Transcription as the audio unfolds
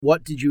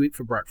What did you eat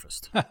for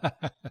breakfast?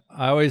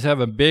 I always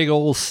have a big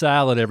old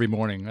salad every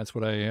morning. That's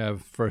what I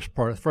have first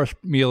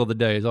meal of the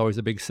day is always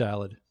a big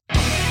salad.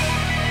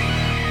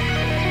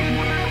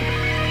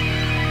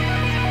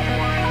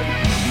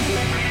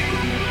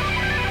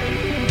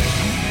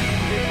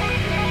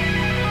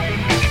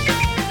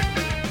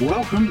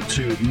 Welcome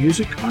to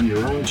Music on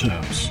Your Own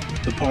Terms,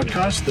 the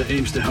podcast that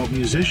aims to help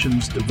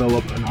musicians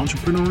develop an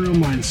entrepreneurial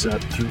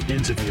mindset through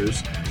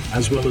interviews,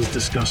 as well as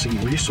discussing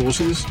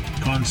resources,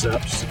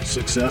 concepts,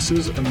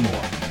 successes, and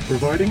more.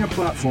 Providing a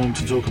platform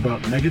to talk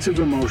about negative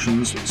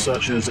emotions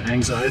such as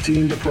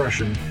anxiety and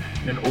depression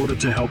in order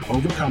to help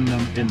overcome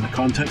them in the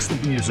context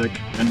of music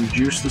and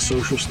reduce the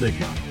social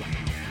stigma.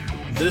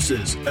 This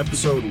is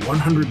episode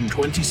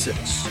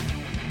 126.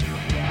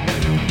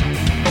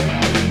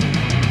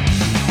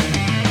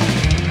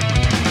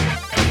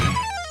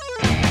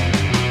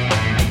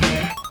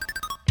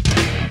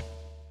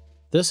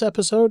 This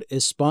episode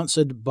is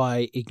sponsored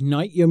by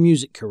Ignite Your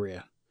Music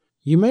Career.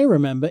 You may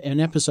remember in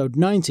episode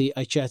 90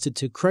 I chatted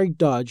to Craig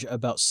Dodge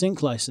about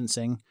sync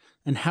licensing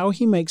and how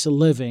he makes a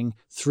living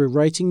through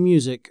writing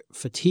music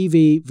for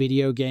TV,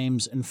 video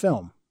games, and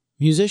film.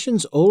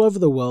 Musicians all over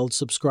the world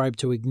subscribe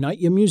to Ignite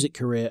Your Music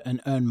Career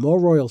and earn more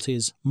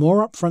royalties,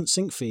 more upfront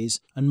sync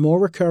fees, and more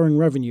recurring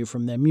revenue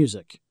from their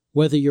music.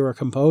 Whether you're a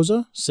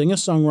composer,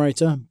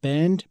 singer-songwriter,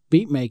 band,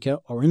 beatmaker,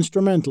 or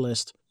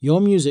instrumentalist,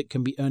 your music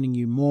can be earning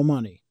you more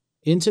money.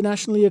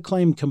 Internationally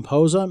acclaimed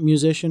composer,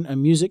 musician,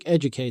 and music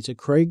educator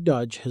Craig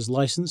Dodge has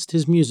licensed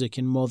his music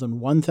in more than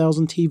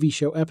 1,000 TV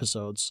show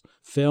episodes,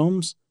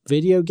 films,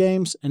 video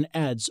games, and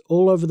ads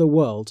all over the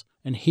world,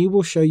 and he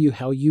will show you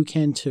how you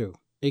can too.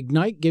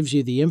 Ignite gives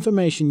you the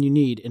information you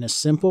need in a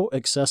simple,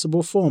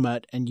 accessible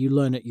format, and you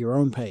learn at your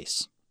own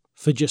pace.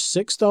 For just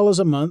 $6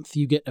 a month,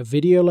 you get a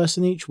video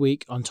lesson each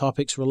week on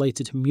topics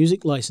related to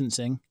music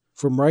licensing,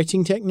 from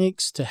writing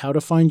techniques to how to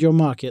find your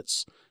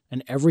markets,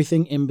 and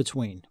everything in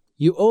between.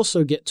 You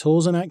also get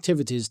tools and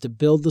activities to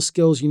build the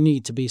skills you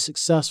need to be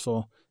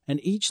successful, and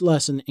each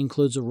lesson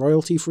includes a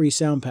royalty-free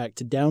sound pack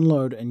to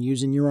download and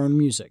use in your own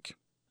music.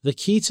 The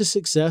key to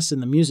success in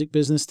the music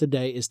business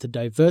today is to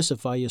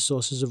diversify your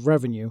sources of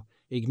revenue.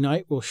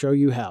 Ignite will show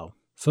you how.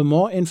 For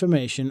more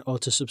information or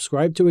to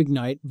subscribe to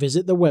Ignite,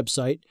 visit the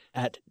website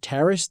at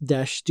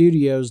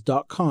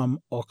taris-studios.com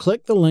or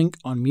click the link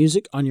on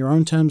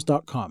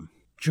musiconyourownterms.com.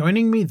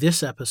 Joining me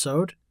this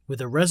episode,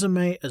 with a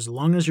resume as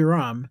long as your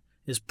arm,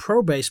 is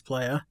pro bass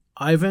player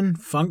Ivan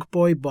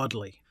Funkboy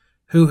Bodley,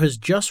 who has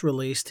just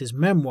released his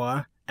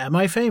memoir, Am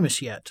I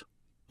Famous Yet?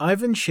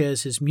 Ivan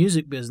shares his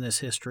music business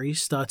history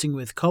starting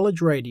with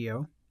college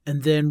radio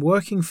and then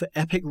working for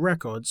Epic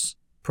Records,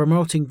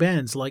 promoting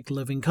bands like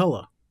Living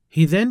Colour.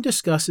 He then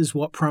discusses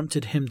what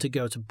prompted him to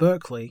go to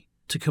Berklee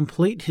to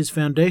complete his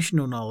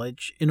foundational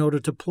knowledge in order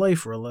to play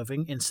for a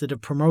living instead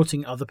of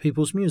promoting other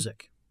people's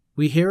music.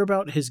 We hear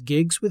about his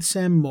gigs with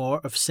Sam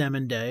Moore of Sam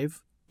and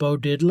Dave, Bo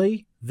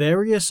Diddley,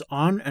 various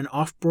on- and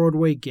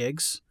off-Broadway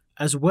gigs,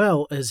 as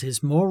well as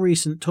his more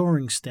recent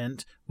touring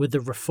stint with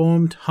the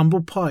reformed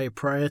Humble Pie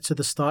prior to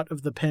the start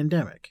of the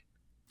pandemic.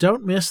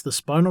 Don't miss the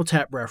Spinal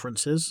Tap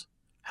references,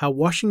 how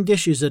washing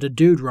dishes at a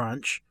dude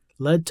ranch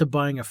led to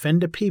buying a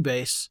Fender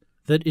P-Bass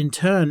that in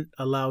turn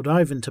allowed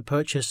Ivan to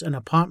purchase an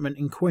apartment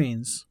in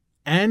Queens,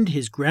 and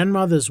his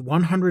grandmother's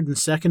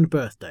 102nd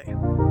birthday.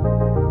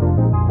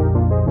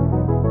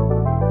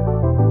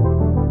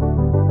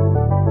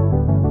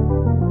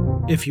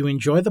 If you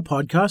enjoy the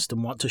podcast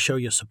and want to show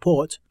your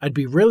support, I'd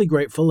be really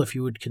grateful if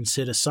you would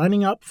consider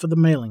signing up for the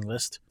mailing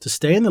list to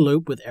stay in the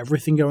loop with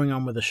everything going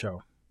on with the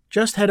show.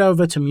 Just head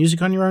over to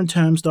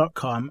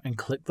musiconyourownterms.com and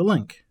click the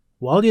link.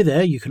 While you're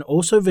there, you can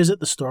also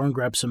visit the store and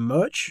grab some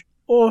merch,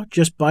 or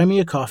just buy me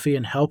a coffee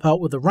and help out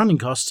with the running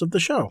costs of the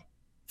show.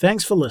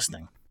 Thanks for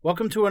listening.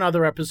 Welcome to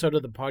another episode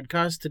of the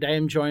podcast. Today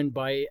I'm joined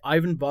by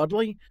Ivan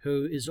Bodley,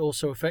 who is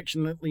also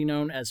affectionately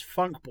known as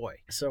Funkboy.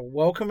 So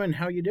welcome, and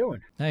how you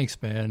doing? Thanks,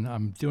 man.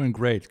 I'm doing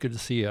great. Good to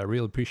see you. I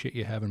really appreciate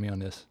you having me on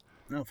this.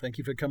 No, thank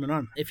you for coming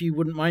on. If you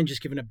wouldn't mind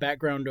just giving a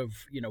background of,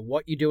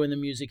 what you do in the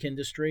music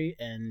industry,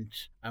 and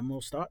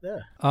we'll start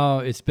there.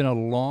 It's been a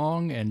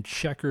long and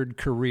checkered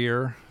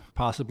career,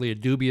 possibly a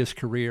dubious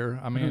career.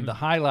 I mean, the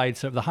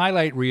highlights of the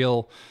highlight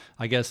reel,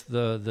 I guess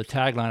the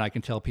tagline I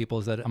can tell people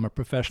is that I'm a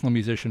professional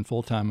musician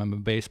full-time. I'm a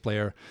bass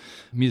player,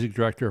 music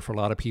director for a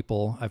lot of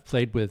people. I've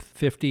played with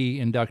 50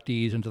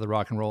 inductees into the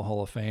Rock and Roll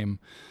Hall of Fame.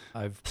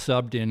 I've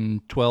subbed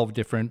in 12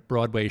 different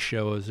Broadway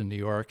shows in New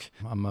York.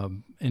 I'm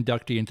an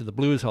inductee into the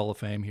Blues Hall of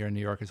Fame here in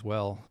New York as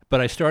well.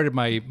 But I started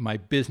my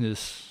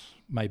business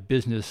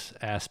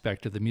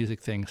aspect of the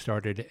music thing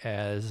started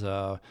as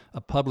a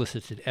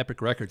publicist at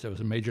Epic Records. I was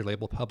a major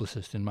label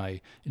publicist in my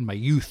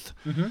youth,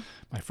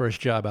 my first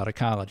job out of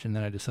college. And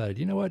then I decided,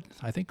 you know what,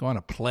 I think I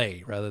want to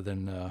play rather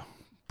than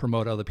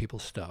promote other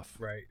people's stuff.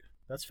 Right.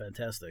 That's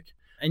fantastic.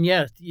 And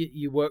yeah,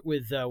 you work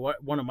with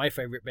one of my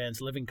favorite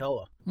bands, Living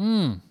Colour.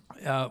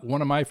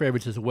 One of my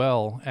favorites as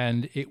well.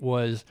 And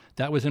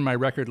that was in my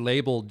record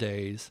label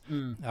days.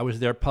 I was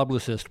their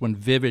publicist when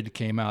Vivid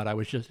came out. I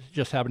was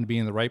just happened to be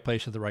in the right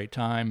place at the right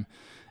time.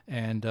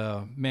 And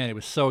man, it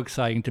was so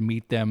exciting to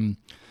meet them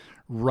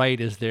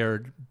right as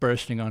they're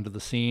bursting onto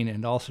the scene,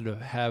 and also to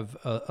have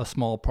a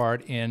small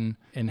part in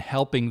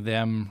helping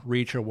them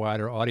reach a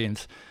wider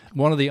audience.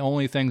 One of the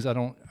only things I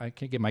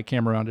can't get my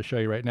camera on to show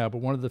you right now, but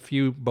one of the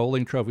few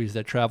bowling trophies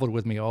that traveled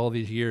with me all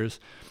these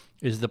years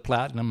is the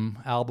Platinum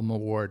Album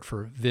Award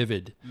for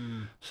Vivid.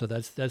 So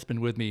that's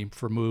been with me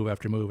for move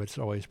after move. It's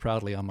always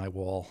proudly on my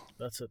wall.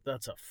 That's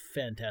a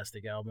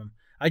fantastic album.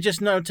 I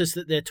just noticed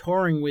that they're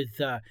touring with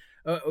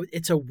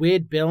it's a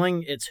weird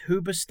billing. It's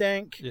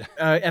Hoobastank,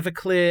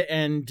 Everclear,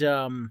 and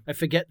I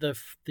forget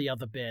the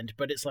other band,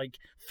 but it's like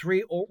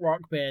 3 alt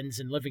rock bands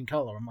in living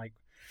color. I'm like,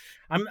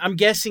 I'm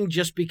guessing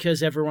just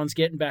because everyone's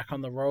getting back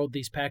on the road,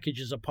 these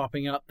packages are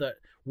popping up that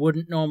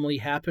wouldn't normally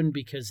happen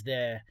because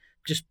they're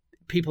just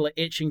people are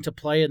itching to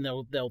play, and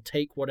they'll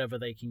take whatever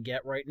they can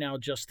get right now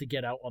just to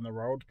get out on the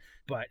road.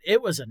 But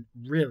it was a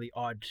really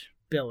odd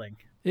billing.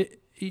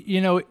 It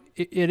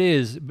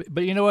is,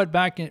 but you know what?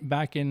 Back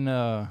like in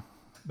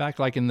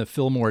the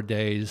Fillmore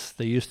days,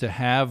 they used to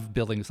have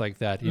billings like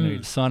that. You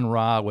know, Sun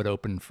Ra would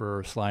open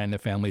for Sly and the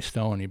Family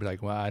Stone. You'd be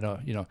like, well, I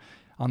don't,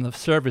 on the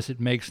surface it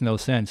makes no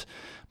sense,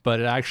 but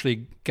it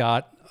actually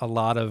got a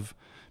lot of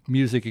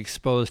music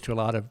exposed to a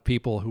lot of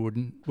people who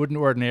wouldn't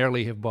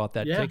ordinarily have bought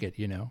that ticket.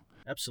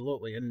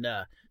 Absolutely. And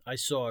I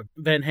saw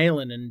Van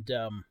Halen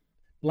and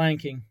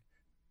blanking.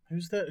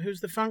 Who's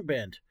the funk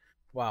band?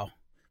 Wow.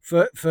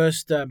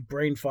 First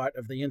brain fart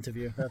of the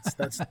interview.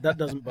 That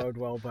doesn't bode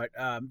well. But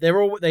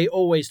they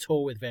always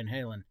tour with Van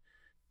Halen.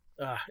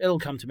 It'll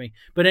come to me.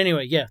 But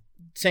anyway, yeah,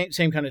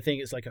 same kind of thing.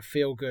 It's like a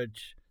feel good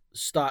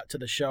start to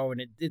the show,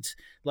 and it's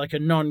like a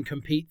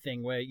non-compete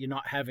thing where you're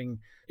not having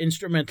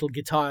instrumental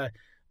guitar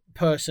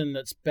person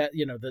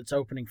that's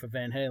opening for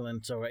Van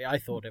Halen. So I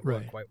thought it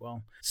worked quite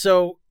well.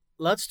 So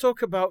let's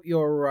talk about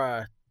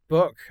your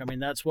book. I mean,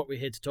 that's what we're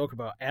here to talk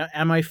about.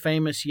 Am I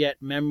Famous Yet?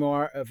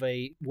 Memoir of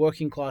a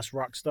Working Class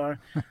Rock Star.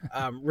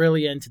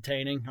 Really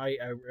entertaining. I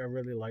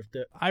really liked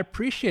it. I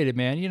appreciate it,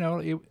 man.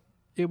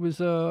 It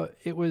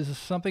was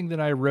something that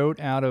I wrote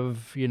out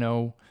of,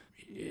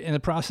 in the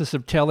process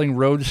of telling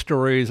road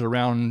stories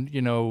around,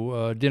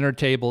 dinner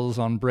tables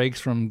on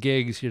breaks from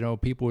gigs.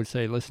 People would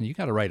say, listen, you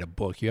got to write a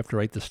book. You have to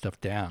write this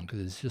stuff down because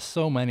it's just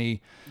so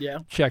many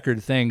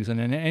checkered things. And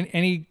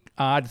any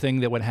odd thing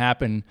that would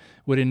happen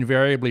would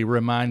invariably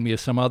remind me of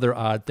some other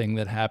odd thing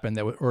that happened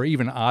or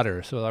even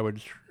odder. So I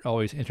would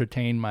always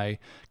entertain my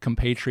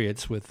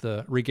compatriots with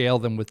regale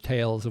them with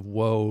tales of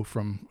woe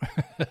from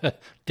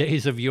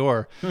days of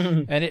yore.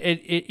 And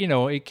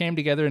it came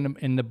together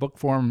in the book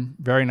form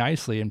very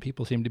nicely, and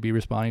people seem to be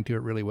responding to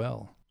it really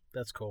well.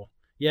 That's cool.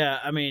 Yeah,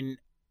 I mean,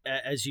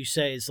 as you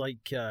say, it's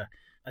like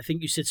I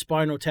think you said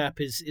Spinal Tap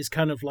is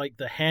kind of like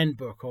the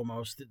handbook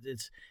almost.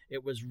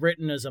 It was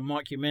written as a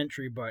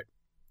mockumentary, but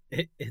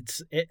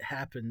it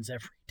happens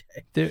every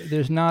day.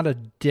 There's not a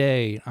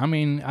day. I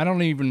mean, I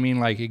don't even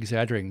mean like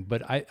exaggerating,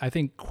 but I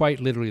think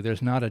quite literally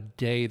there's not a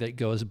day that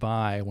goes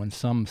by when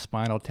some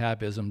Spinal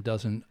Tapism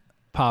doesn't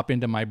pop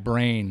into my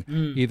brain.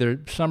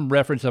 Either some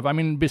reference of,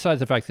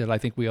 besides the fact that I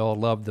think we all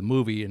loved the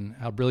movie and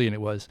how brilliant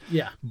it was.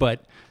 Yeah.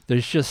 But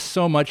there's just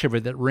so much of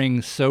it that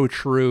rings so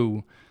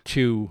true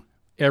to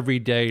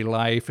everyday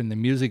life in the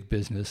music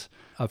business.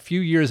 A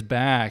few years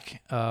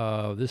back,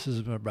 this is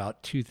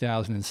about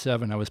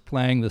 2007, I was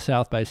playing the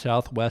South by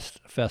Southwest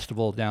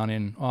Festival down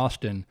in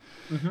Austin,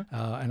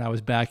 and I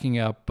was backing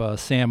up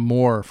Sam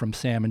Moore from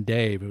Sam and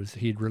Dave.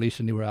 He'd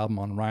released a newer album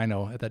on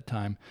Rhino at that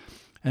time.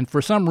 And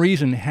for some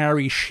reason,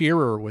 Harry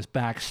Shearer was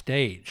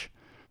backstage.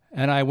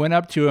 And I went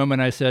up to him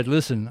and I said,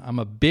 listen, I'm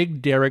a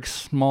big Derek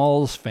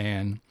Smalls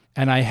fan,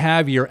 and I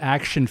have your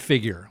action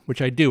figure,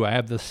 which I do. I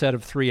have the set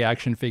of 3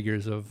 action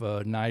figures of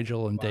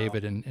Nigel and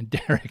David and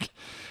Derek.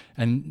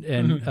 And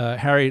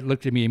Harry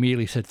looked at me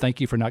immediately and said, thank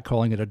you for not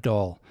calling it a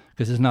doll,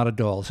 because it's not a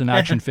doll. It's an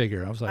action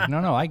figure. I was like,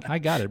 no, I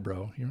got it,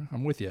 bro.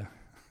 I'm with you.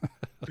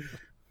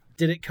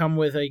 Did it come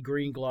with a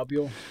green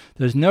globule?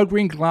 There's no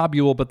green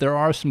globule, but there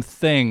are some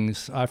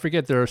things. I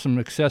forget, there are some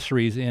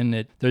accessories in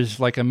it. There's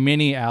like a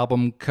mini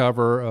album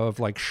cover of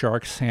like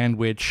Shark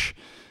Sandwich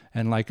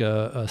and like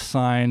a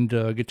signed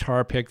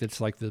guitar pick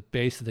that's like the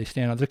bass that they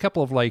stand on. There's a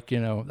couple of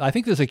I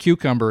think there's a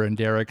cucumber in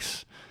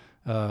Derek's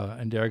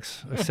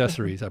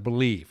accessories, I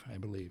believe.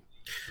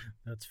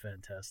 That's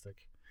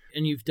fantastic.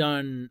 And you've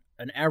done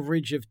an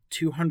average of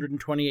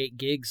 228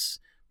 gigs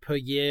per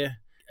year.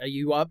 Are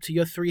you up to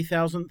your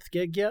 3,000th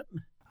gig yet?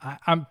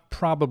 I'm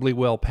probably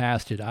well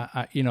past it.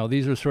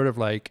 These are sort of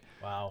like,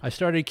 wow. I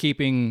started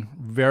keeping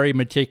very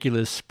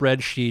meticulous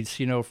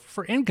spreadsheets,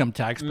 for income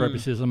tax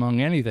purposes, among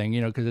anything,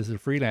 because as a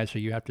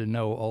freelancer, you have to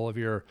know all of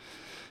your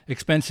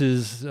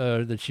expenses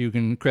that you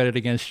can credit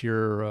against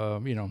your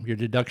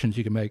deductions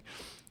you can make.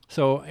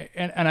 So,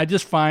 and I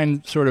just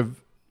find sort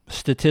of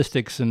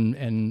statistics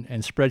and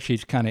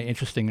spreadsheets kind of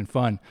interesting and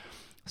fun.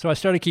 So I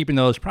started keeping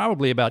those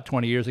probably about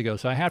 20 years ago.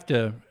 So I have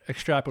to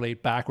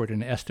extrapolate backward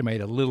and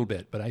estimate a little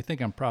bit, but I think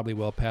I'm probably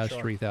well past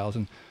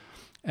 3,000.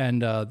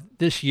 And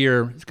this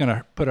year is going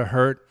to put a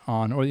hurt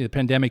on, or the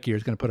pandemic year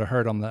is going to put a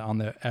hurt on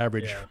the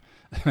average.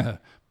 Yeah.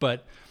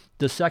 But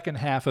the second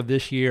half of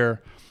this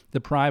year,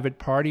 the private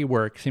party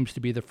work seems to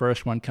be the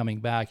first one coming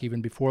back,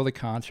 even before the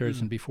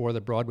concerts and before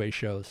the Broadway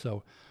shows.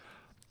 So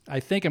I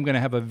think I'm going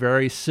to have a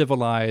very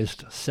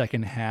civilized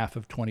second half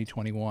of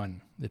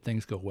 2021 if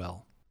things go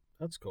well.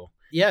 That's cool.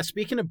 Yeah,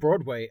 speaking of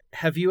Broadway,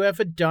 have you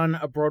ever done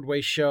a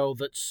Broadway show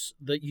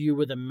that you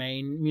were the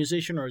main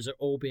musician, or has it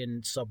all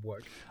been sub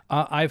work?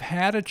 I've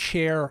had a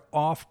chair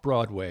off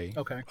Broadway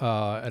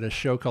at a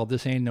show called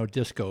This Ain't No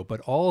Disco, but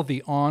all of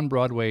the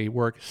on-Broadway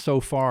work so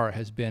far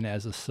has been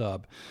as a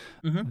sub.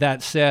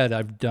 That said,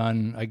 I've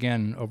done,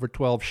 again, over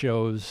 12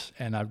 shows,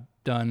 and I've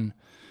done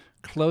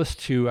close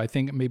to, I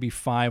think, maybe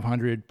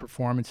 500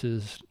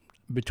 performances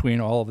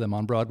between all of them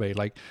on Broadway.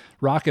 Like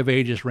Rock of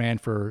Ages ran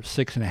for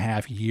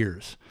 6.5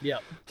 years. Yeah.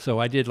 So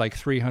I did like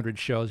 300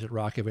 shows at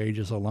Rock of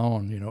Ages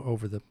alone,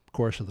 over the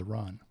course of the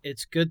run.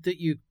 It's good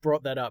that you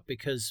brought that up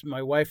because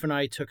my wife and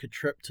I took a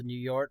trip to New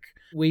York.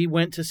 We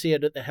went to see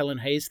it at the Helen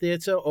Hayes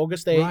Theater,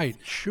 August 8th, right,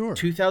 sure.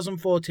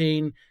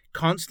 2014.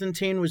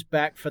 Constantine was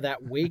back for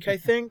that week, I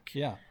think.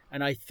 Yeah.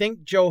 And I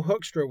think Joel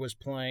Hoekstra was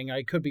playing.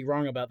 I could be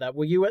wrong about that.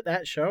 Were you at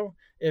that show?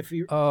 Do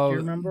you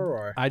remember?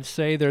 Or I'd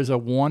say there's a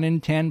 1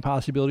 in 10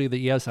 possibility that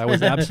yes, I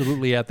was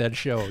absolutely at that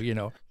show.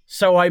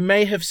 So I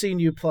may have seen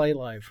you play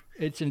live.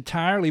 It's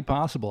entirely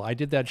possible. I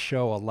did that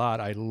show a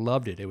lot. I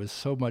loved it. It was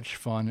so much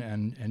fun.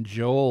 And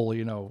Joel,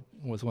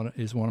 is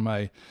one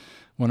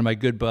of my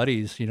good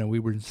buddies. We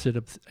would sit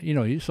up.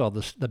 You saw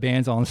the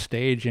bands on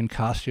stage in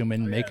costume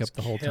and makeup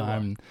the whole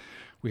time.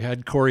 We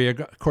had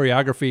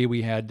choreography.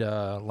 We had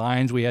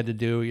lines we had to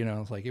do.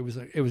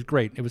 It was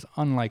great. It was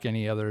unlike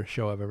any other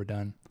show I've ever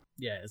done.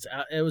 Yeah,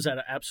 it was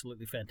an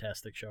absolutely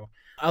fantastic show.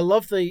 I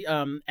love the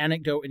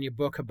anecdote in your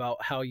book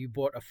about how you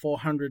bought a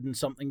 $400 and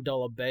something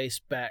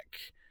bass back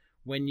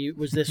when you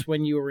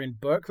were in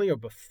Berkeley or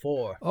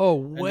before?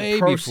 Oh,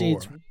 before.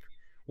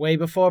 Way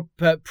before,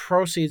 but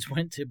proceeds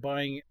went to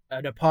buying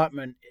an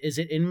apartment. Is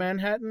it in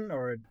Manhattan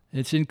or?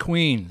 It's in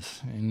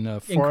Queens, in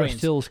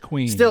Forest Hills,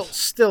 Queens.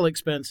 Still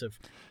expensive.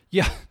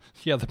 Yeah.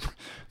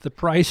 The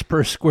price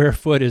per square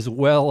foot is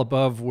well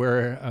above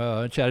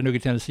where Chattanooga,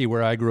 Tennessee,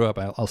 where I grew up.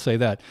 I'll say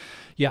that.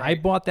 Yeah, right.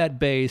 I bought that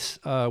bass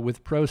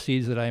with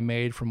proceeds that I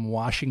made from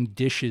washing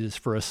dishes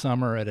for a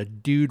summer at a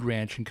dude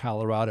ranch in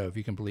Colorado, if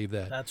you can believe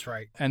that. That's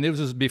right. And this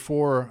was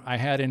before I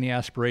had any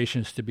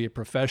aspirations to be a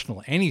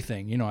professional,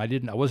 anything.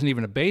 I wasn't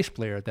even a bass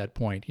player at that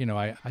point.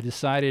 I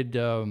decided,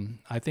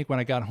 I think when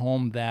I got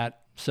home that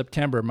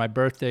September, my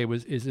birthday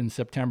is in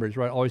September. It's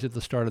right, always at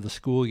the start of the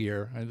school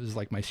year. It was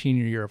like my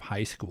senior year of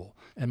high school.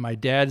 And my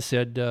dad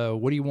said,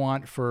 what do you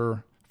want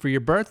for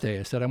your birthday?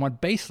 I said, I want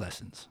bass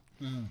lessons.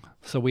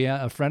 So we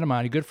had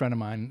a good friend of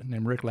mine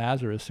named Rick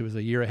Lazarus, who was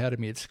a year ahead of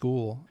me at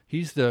school.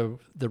 He's the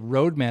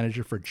road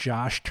manager for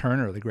Josh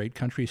Turner, the great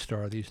country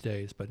star these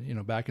days. But,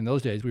 back in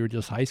those days, we were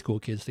just high school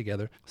kids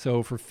together.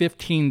 So for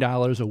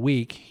 $15 a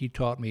week, he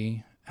taught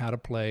me how to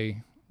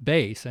play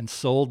bass and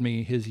sold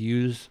me his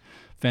used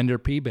Fender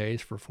P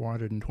bass for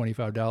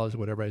 $425,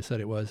 whatever I said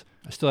it was.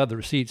 I still have the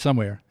receipt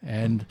somewhere.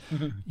 And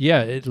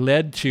yeah, it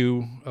led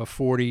to a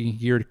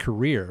 40-year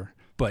career.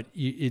 But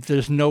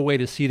there's no way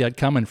to see that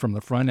coming from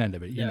the front end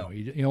of it.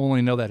 You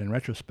only know that in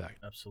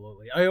retrospect.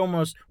 Absolutely.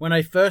 When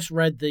I first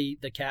read the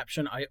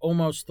caption, I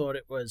almost thought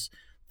it was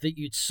that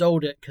you'd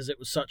sold it because it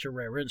was such a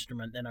rare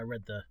instrument. Then I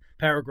read the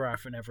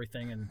paragraph and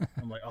everything, and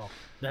I'm like, oh,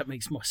 that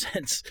makes more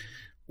sense.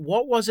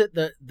 What was it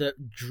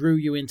that drew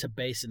you into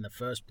bass in the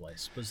first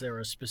place? Was there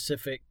a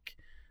specific,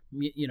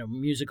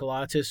 musical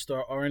artist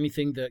or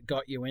anything that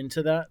got you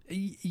into that?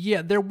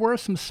 Yeah, there were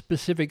some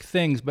specific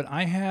things, but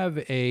I have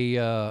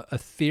a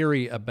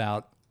theory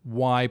about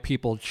why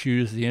people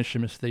choose the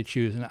instruments they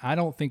choose, and I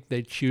don't think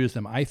they choose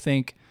them. I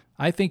think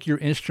your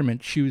instrument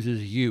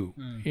chooses you.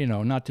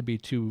 Not to be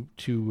too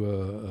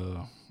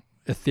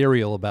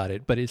ethereal about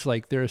it, but it's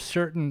like there are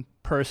certain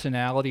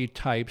personality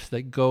types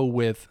that go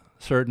with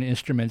certain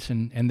instruments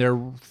and their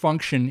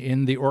function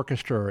in the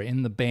orchestra or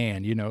in the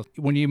band.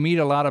 When you meet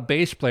a lot of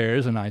bass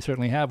players, and I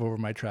certainly have over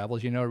my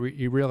travels,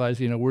 you realize,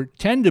 we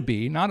tend to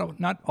be,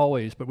 not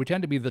always, but we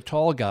tend to be the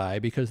tall guy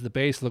because the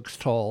bass looks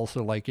tall.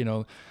 So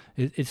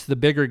it's the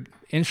bigger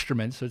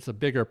instrument, so it's a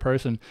bigger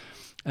person.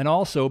 And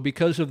also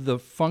because of the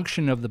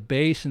function of the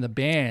bass in the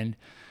band,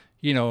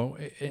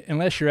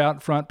 unless you're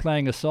out front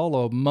playing a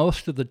solo,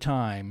 most of the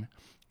time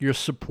you're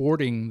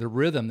supporting the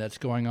rhythm that's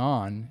going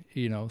on,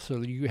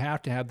 so you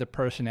have to have the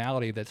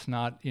personality that's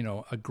not,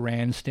 a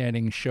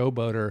grandstanding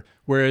showboater.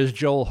 Whereas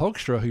Joel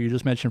Hoekstra, who you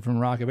just mentioned from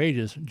Rock of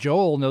Ages,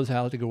 Joel knows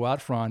how to go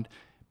out front,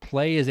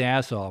 play his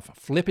ass off,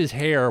 flip his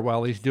hair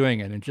while he's doing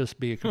it, and just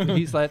be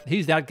he's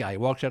that guy. He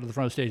walks out of the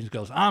front of the stage and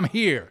goes, I'm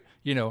here,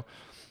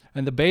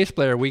 And the bass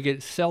player,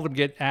 we seldom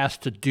get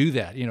asked to do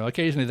that.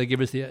 Occasionally they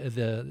give us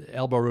the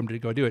elbow room to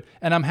go do it,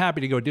 and I'm happy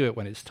to go do it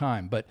when it's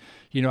time. But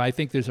I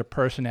think there's a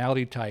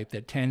personality type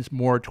that tends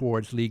more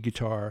towards lead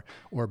guitar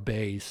or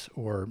bass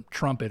or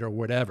trumpet or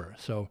whatever.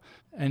 So,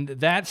 and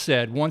that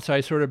said, once I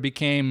sort of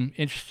became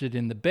interested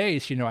in the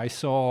bass, I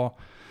saw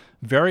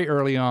very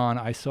early on,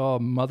 I saw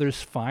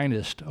Mother's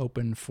Finest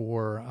open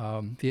for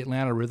the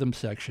Atlanta Rhythm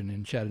section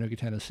in Chattanooga,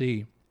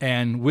 Tennessee.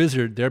 And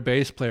Wizard, their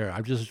bass player, I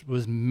just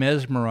was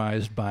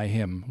mesmerized by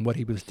him, what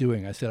he was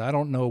doing. I said, I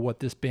don't know what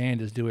this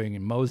band is doing.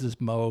 And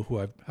Moses Moe, who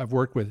I've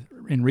worked with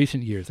in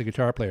recent years, the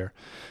guitar player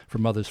for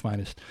Mother's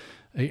Finest,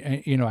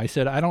 I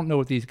said, I don't know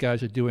what these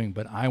guys are doing,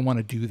 but I want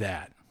to do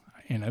that.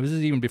 And this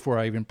is even before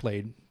I even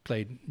played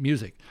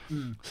music.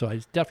 So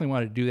I definitely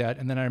wanted to do that.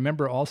 And then I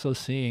remember also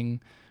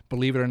seeing,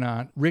 believe it or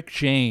not, Rick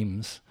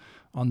James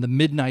on the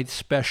Midnight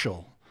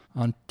Special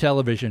on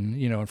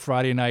television, on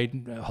Friday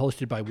night,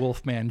 hosted by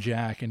Wolfman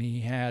Jack, and he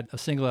had a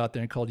single out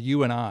there called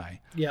You and I.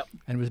 Yep.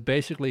 And it was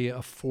basically a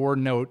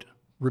 4-note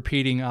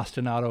repeating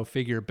ostinato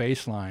figure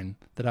bass line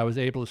that I was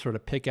able to sort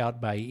of pick out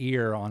by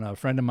ear. On a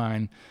friend of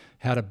mine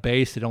had a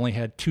bass that only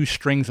had 2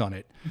 strings on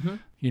it.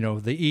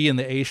 The E and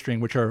the A string,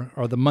 which are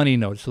the money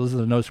notes. So those are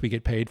the notes we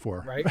get paid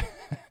for. Right.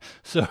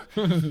 So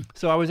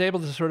I was able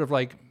to sort of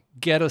like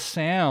get a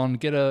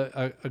sound, get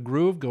a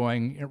groove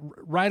going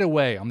right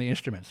away on the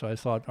instrument. So I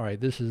thought, all right,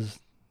 this is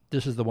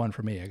the one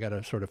for me. I got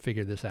to sort of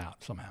figure this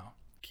out somehow.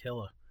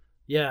 Killer.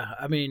 Yeah,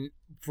 I mean,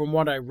 from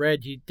what I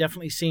read, you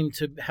definitely seem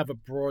to have a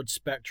broad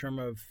spectrum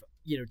of,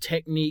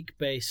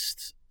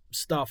 technique-based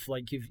stuff.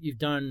 Like you've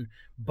done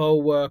bow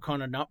work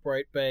on an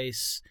upright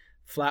bass,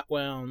 flat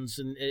wounds,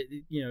 and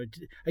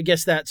I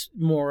guess that's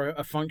more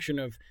a function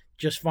of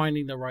just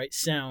finding the right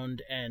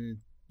sound and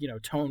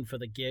tone for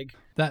the gig.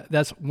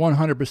 That's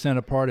 100%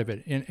 a part of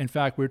it. In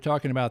fact, we were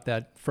talking about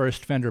that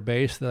first Fender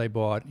bass that I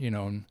bought,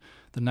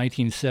 the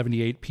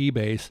 1978 P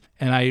bass,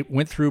 and I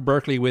went through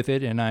Berkeley with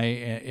it, and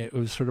it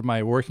was sort of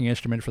my working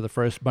instrument for the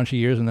first bunch of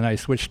years, and then I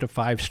switched to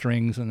 5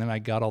 strings, and then I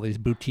got all these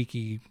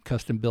boutique-y,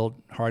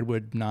 custom-built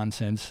hardwood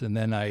nonsense, and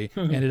then I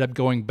ended up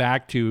going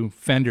back to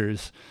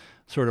Fenders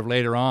sort of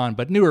later on,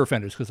 but newer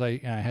Fenders, because I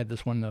had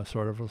this one that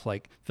sort of was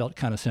like, felt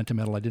kind of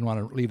sentimental. I didn't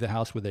want to leave the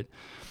house with it.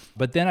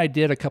 But then I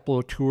did a couple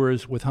of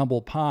tours with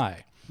Humble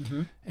Pie.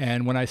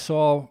 And when I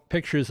saw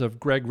pictures of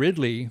Greg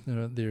Ridley,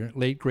 the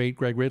late, great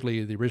Greg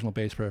Ridley, the original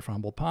bass player for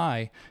Humble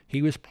Pie,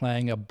 he was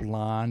playing a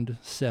blonde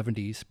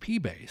 70s P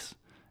bass.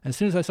 And as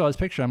soon as I saw his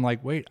picture, I'm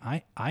like, wait,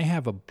 I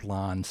have a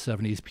blonde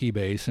 70s P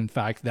bass. In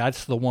fact,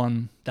 that's the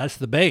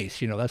bass,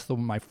 that's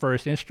my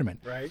first instrument.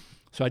 Right.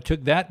 So I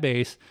took that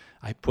bass,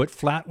 I put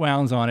flat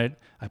wounds on it,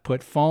 I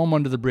put foam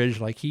under the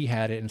bridge like he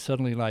had it, and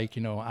suddenly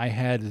I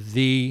had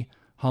the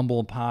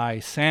Humble Pie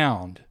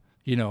sound,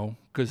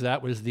 because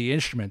that was the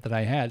instrument that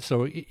I had.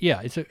 So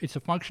yeah, it's a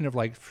function of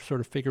like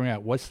sort of figuring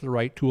out what's the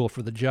right tool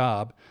for the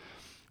job.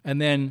 And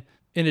then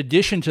in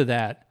addition to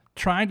that,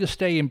 trying to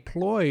stay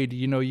employed,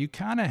 you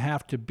kind of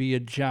have to be a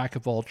jack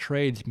of all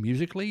trades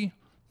musically.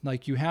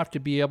 Like you have to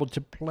be able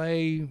to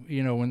play,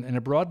 in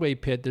a Broadway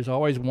pit, there's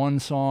always one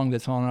song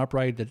that's on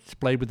upright that's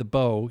played with a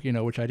bow,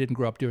 which I didn't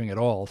grow up doing at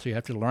all. So you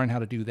have to learn how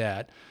to do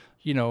that.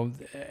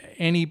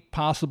 Any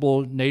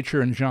possible nature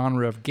and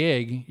genre of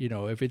gig,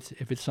 if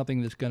it's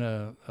something that's going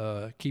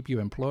to keep you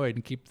employed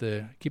and keep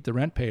the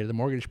rent paid or the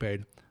mortgage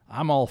paid,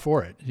 I'm all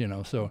for it,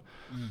 So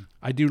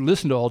I do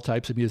listen to all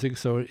types of music,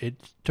 so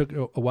it took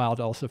a while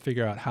to also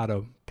figure out how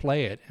to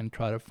play it and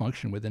try to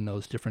function within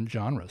those different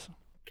genres.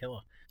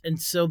 Killer. And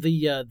so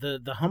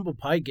the Humble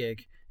Pie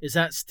gig, is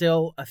that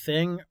still a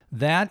thing?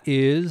 That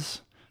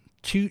is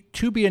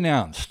to be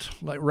announced.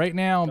 Like right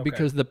now, Okay.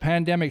 because the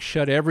pandemic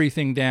shut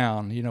everything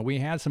down. We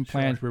had some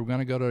plans. Sure. We were going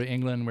to go to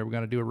England. We were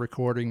going to do a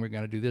recording. We were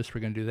going to do this.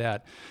 We're going to do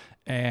that.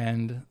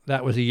 And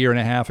that was a year and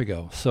a half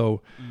ago.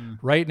 So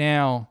right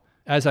now,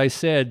 as I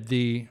said,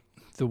 the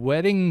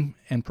wedding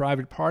and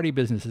private party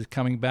business is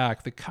coming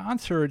back. The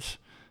concerts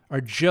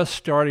are just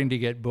starting to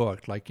get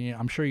booked. Like,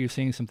 I'm sure you've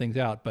seen some things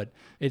out, but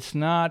it's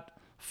not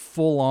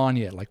full on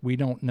yet. Like, we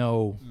don't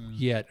know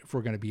yet if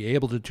we're going to be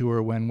able to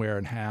tour, when, where,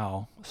 and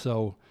how.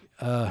 So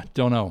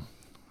don't know.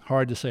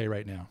 Hard to say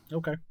right now.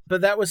 Okay.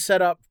 But that was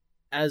set up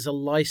as a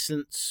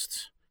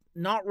licensed,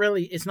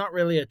 it's not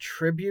really a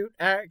tribute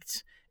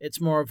act.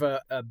 It's more of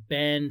a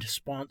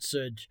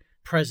band-sponsored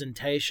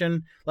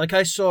presentation. Like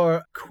I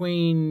saw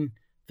Queen,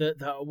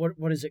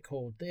 what is it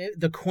called?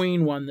 The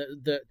Queen one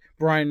that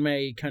Brian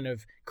May kind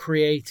of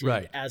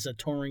created as a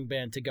touring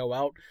band to go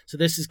out. So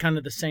this is kind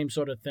of the same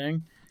sort of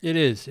thing. It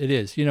is,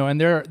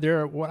 and there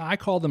are what I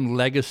call them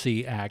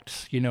legacy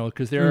acts,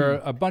 because there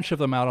are a bunch of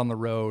them out on the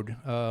road,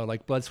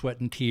 like Blood, Sweat,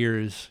 and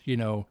Tears.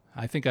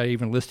 I think I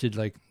even listed,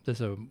 like,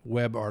 there's a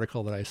web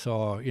article that I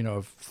saw,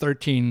 of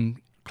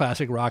 13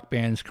 classic rock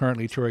bands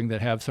currently touring that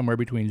have somewhere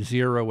between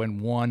 0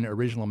 and 1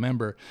 original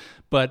member,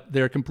 but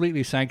they're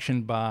completely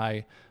sanctioned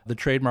by the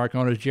trademark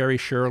owners. Jerry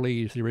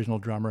Shirley is the original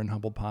drummer in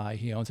Humble Pie.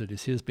 He owns it.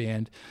 It's his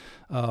band,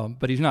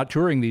 but he's not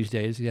touring these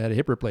days. He had a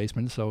hip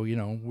replacement, so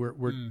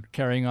we're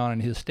carrying on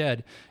in his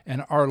stead.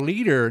 And our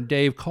leader,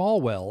 Dave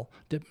Caldwell,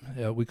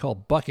 we call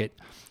Bucket.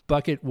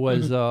 Bucket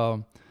was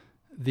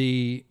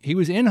he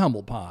was in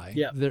Humble Pie.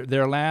 Yeah.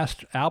 Their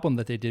last album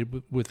that they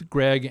did with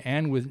Greg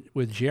and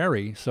with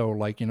Jerry. So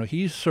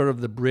he's sort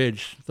of the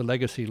bridge, the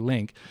legacy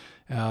link.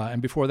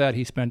 And before that,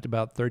 he spent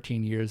about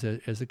 13 years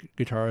as a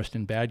guitarist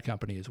in Bad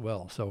Company as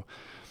well. So,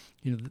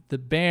 the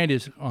band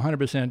is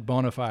 100%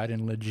 bona fide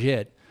and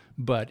legit,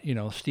 but,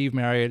 Steve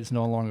Marriott is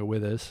no longer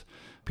with us.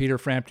 Peter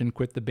Frampton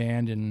quit the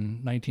band in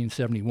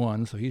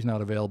 1971, so he's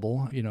not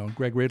available.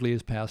 Greg Ridley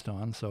has passed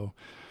on, so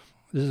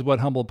this is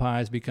what Humble Pie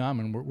has become,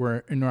 and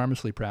we're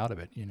enormously proud of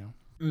it.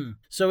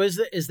 So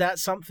is that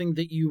something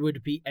that you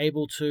would be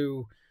able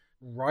to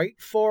write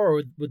for,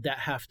 or would that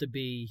have to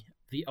be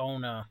the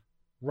owner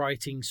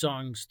writing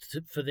songs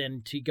for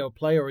them to go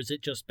play, or is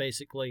it just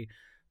basically,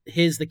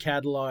 here's the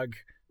catalog,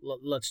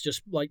 let's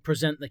just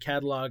present the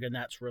catalog and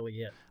that's really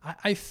it?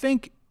 I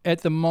think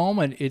at the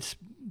moment it's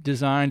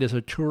designed as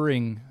a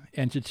touring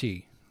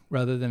entity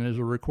rather than as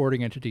a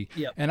recording entity.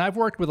 Yep. And I've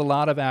worked with a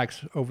lot of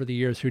acts over the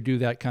years who do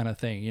that kind of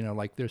thing,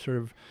 they're sort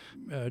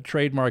of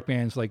trademark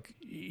bands.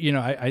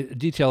 I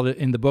detailed it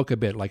in the book a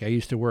bit. I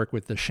used to work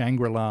with the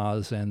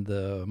Shangri-Las and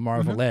the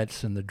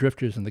Marvelettes and the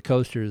Drifters and the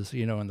Coasters,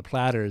 and the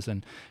Platters,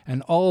 and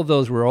all of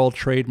those were all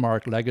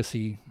trademark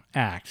legacy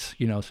acts,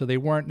 so they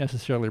weren't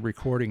necessarily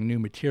recording new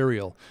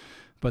material,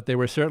 but they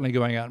were certainly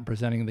going out and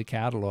presenting the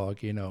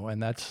catalog,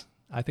 and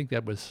I think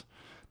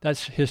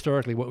that's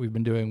historically what we've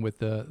been doing with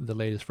the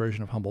latest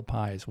version of Humble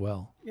Pie as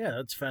well. Yeah,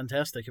 that's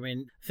fantastic. I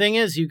mean, thing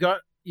is, you've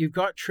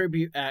got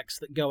tribute acts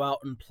that go out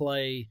and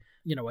play,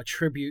 a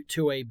tribute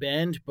to a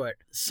band, but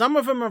some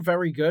of them are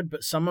very good,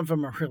 but some of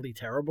them are really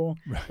terrible.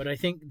 Right. But I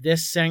think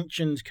this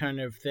sanctioned kind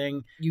of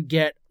thing, you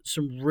get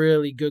some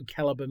really good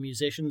caliber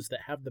musicians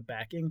that have the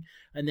backing,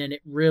 and then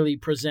it really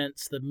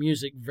presents the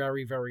music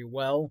very, very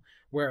well.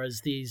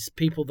 Whereas these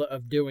people that are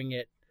doing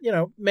it,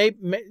 maybe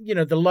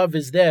the love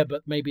is there,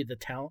 but maybe the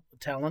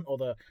talent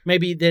or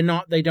maybe they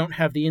don't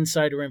have the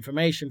insider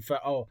information for,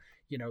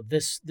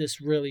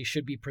 this really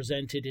should be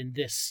presented in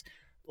this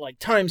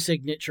time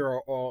signature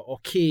or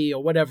key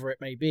or whatever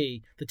it may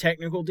be, the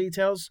technical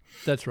details.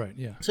 That's right,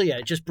 yeah. So yeah,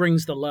 it just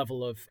brings the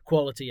level of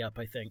quality up,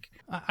 I think.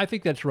 I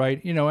think that's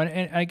right.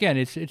 And again,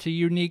 it's a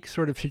unique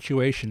sort of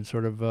situation,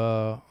 sort of,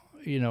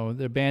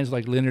 the bands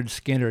like Lynyrd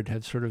Skynyrd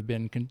have sort of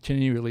been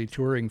continually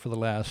touring for the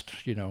last,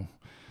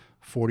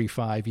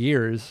 45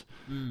 years.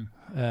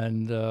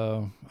 And,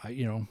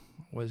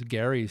 was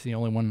Gary's the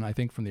only one, I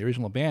think, from the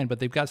original band, but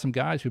they've got some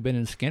guys who've been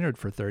in Skynyrd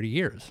for 30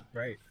 years.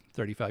 Right.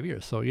 35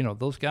 years. So,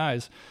 those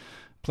guys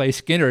play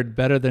Skynyrd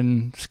better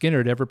than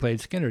Skynyrd ever played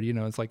Skynyrd.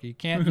 It's like you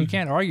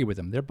can't argue with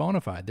them. They're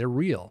bona fide. They're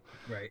real.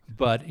 Right.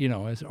 But,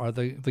 are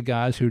the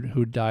guys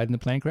who died in the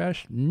plane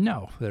crash?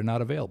 No, they're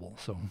not available.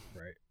 So.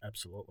 Right.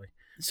 Absolutely.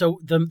 So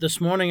this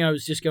morning I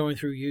was just going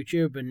through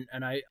YouTube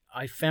and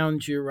I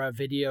found your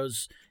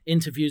videos,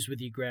 interviews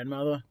with your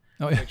grandmother.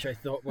 Oh, yeah. Which I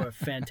thought were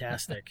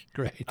fantastic.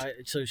 Great.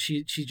 So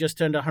she just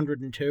turned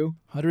 102.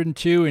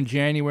 102 in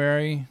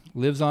January,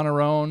 lives on her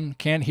own,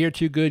 can't hear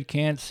too good,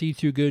 can't see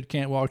too good,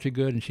 can't walk too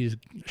good, and she's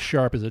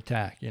sharp as a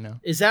tack,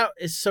 Is that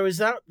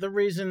the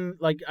reason,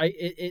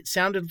 it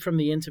sounded from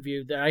the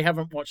interview, that I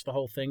haven't watched the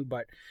whole thing,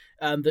 but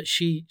that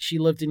she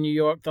lived in New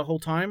York the whole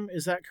time,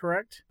 is that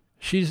correct?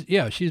 She's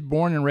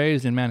born and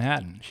raised in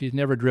Manhattan. She's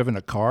never driven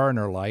a car in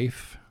her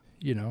life,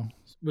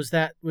 Was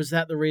that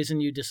the reason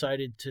you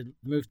decided to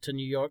move to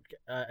New York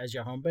as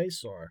your home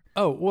base, or?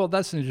 Oh, well,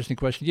 that's an interesting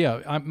question.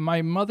 Yeah,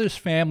 my mother's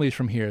family's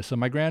from here, so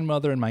my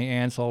grandmother and my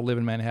aunts all live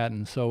in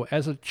Manhattan. So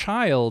as a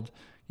child,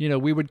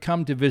 we would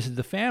come to visit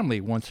the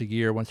family once a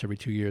year, once every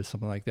 2 years,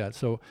 something like that.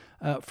 So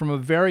from a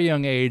very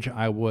young age,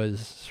 I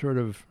was sort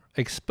of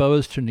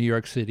exposed to New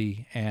York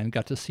City and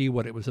got to see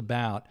what it was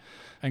about,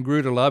 and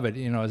grew to love it,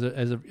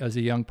 as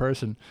a young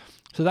person.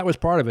 So that was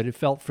part of it. It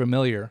felt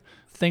familiar.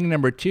 Thing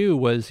number two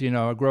was,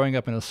 growing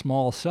up in a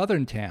small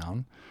southern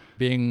town,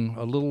 being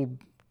a little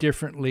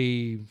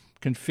differently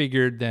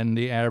configured than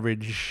the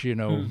average,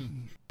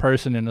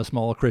 person in a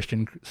small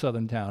Christian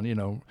southern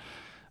town,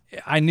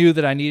 I knew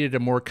that I needed a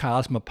more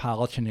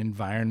cosmopolitan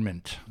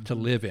environment to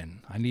live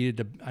in. I needed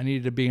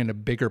to be in a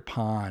bigger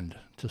pond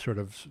to sort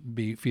of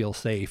feel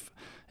safe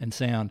and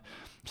sound.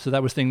 So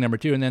that was thing number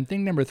two. And then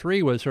thing number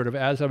three was sort of,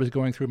 as I was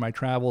going through my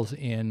travels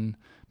in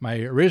my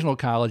original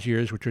college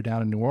years, which were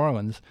down in New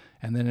Orleans,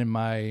 and then in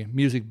my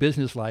music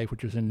business life,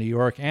 which was in New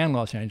York and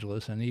Los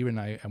Angeles, and even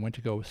I went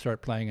to go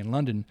start playing in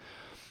London,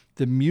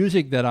 the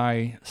music that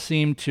I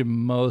seemed to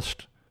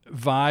most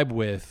vibe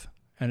with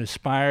and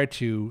aspire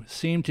to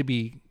seemed to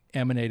be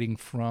emanating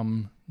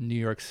from New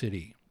York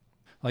City.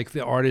 Like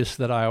the artists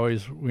that I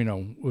always,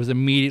 was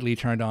immediately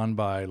turned on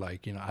by, I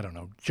don't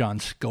know, John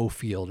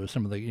Scofield or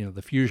some of the,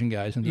 the fusion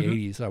guys in the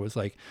 80s. I was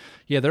like,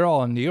 yeah, they're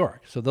all in New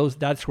York. So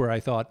that's where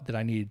I thought that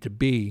I needed to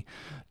be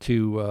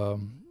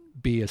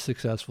a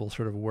successful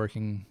sort of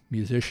working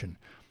musician.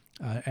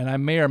 And I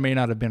may or may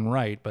not have been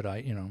right, but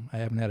I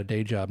haven't had a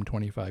day job in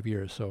 25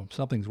 years, so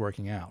something's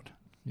working out.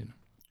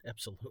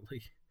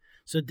 Absolutely.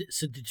 So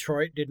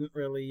Detroit didn't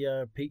really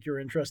pique your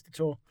interest at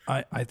all?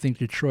 I think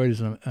Detroit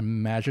is a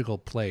magical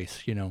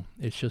place.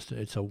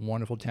 It's a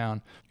wonderful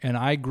town. And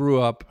I grew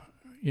up,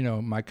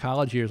 my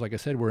college years, like I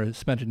said, were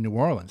spent in New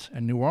Orleans.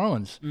 And New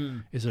Orleans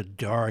is a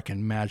dark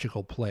and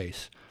magical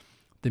place.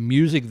 The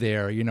music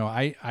there,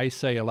 I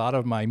say a lot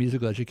of my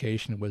musical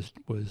education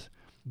was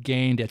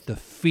gained at the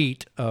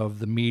feet of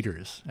the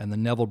Meters and the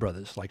Neville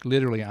Brothers. Like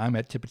literally, I'm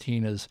at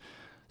Tipitina's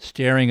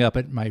staring up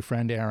at my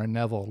friend Aaron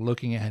Neville,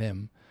 looking at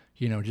him,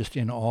 just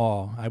in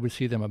awe. I would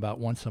see them about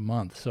once a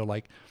month. So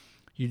like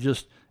you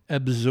just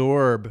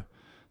absorb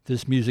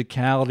this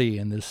musicality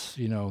and this,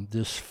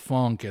 this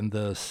funk and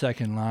the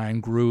second line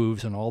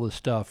grooves and all this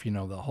stuff,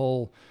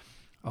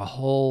 a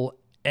whole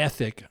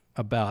ethic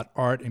about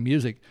art and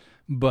music.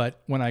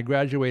 But when I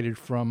graduated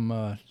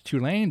from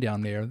Tulane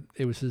down there,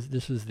 this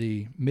is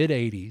the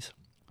mid-'80s.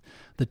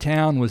 The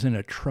town was in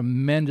a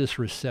tremendous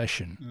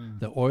recession.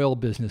 The oil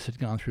business had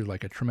gone through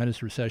like a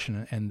tremendous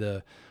recession, and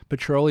the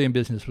petroleum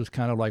business was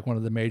kind of like one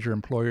of the major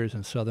employers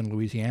in southern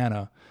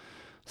Louisiana.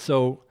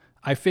 So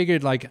I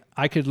figured like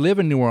I could live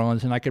in New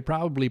Orleans and I could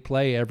probably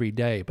play every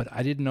day, but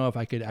I didn't know if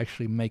I could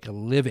actually make a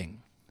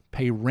living,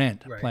 pay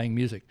rent playing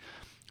music.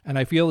 And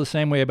I feel the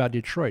same way about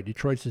Detroit.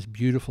 Detroit's this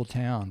beautiful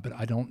town, but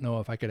I don't know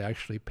if I could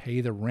actually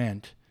pay the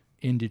rent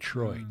in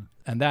Detroit.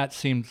 And that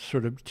seemed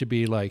sort of to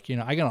be like,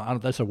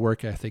 that's a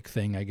work ethic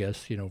thing, I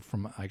guess,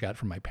 I got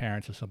from my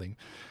parents or something.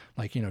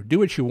 Like, do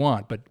what you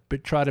want,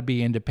 but try to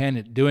be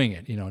independent doing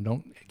it.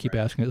 Don't keep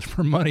asking us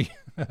for money.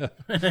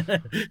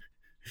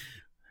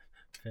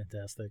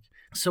 Fantastic.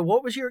 So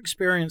what was your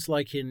experience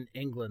like in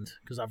England?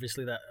 Because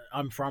obviously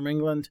I'm from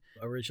England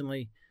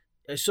originally.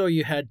 I saw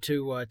you had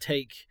to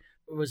take,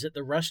 was it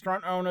the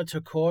restaurant owner to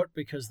court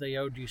because they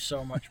owed you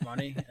so much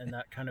money and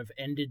that kind of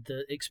ended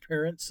the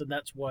experience, and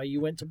that's why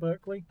you went to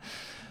Berklee?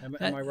 Am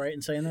I right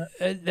in saying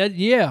that?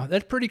 Yeah,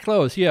 that's pretty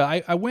close.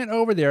 Yeah, I went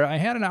over there. I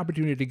had an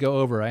opportunity to go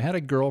over. I had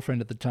a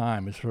girlfriend at the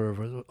time who sort of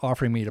was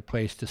offering me a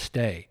place to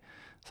stay.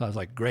 So I was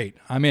like, great,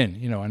 I'm in,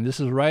 and this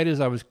is right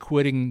as I was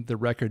quitting the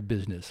record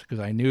business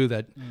because I knew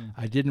that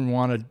I didn't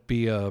want to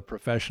be a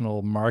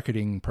professional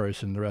marketing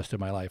person the rest of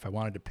my life. I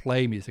wanted to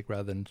play music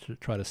rather than to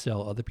try to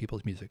sell other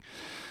people's music.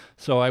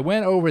 So I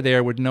went over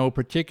there with no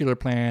particular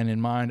plan in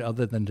mind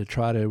other than to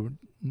try to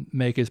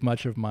make as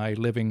much of my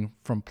living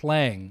from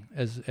playing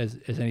as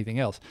anything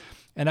else.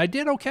 And I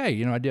did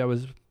okay. I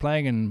was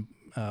playing in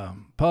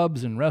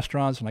pubs and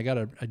restaurants, and I got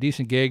a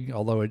decent gig,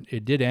 although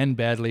it did end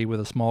badly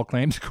with a small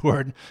claims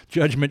court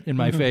judgment in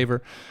my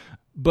favor.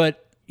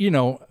 But,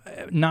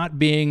 not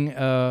being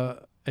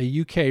a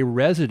UK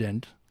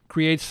resident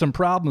creates some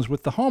problems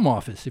with the home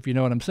office, if you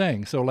know what I'm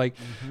saying. So, like,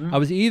 I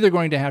was either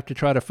going to have to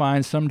try to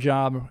find some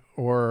job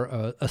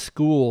or a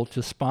school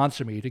to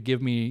sponsor me, to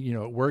give me,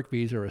 a work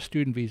visa or a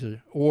student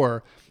visa,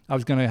 or I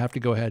was going to have to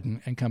go ahead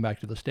and come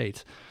back to the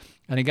States.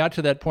 And it got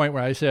to that point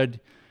where I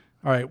said,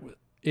 all right,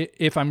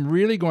 if I'm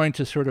really going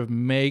to sort of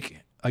make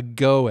a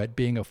go at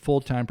being a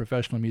full-time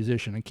professional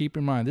musician, and keep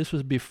in mind, this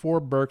was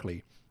before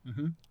Berklee,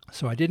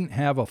 so I didn't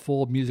have a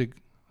full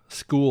music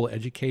school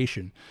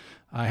education.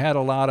 I had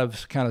a lot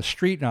of kind of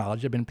street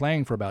knowledge. I've been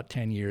playing for about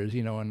 10 years,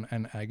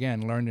 and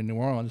again, learned in New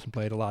Orleans and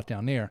played a lot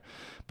down there.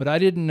 But I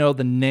didn't know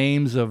the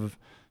names of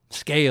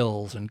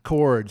scales and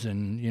chords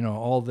and,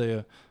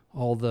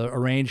 all the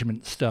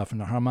arrangement stuff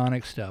and the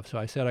harmonic stuff. So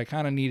I said I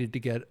kind of needed to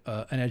get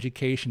an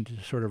education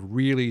to sort of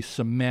really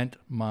cement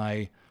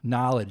my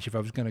knowledge if I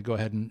was going to go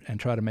ahead and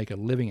try to make a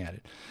living at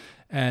it.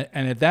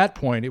 And at that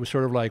point, it was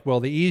sort of like, well,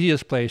 the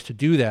easiest place to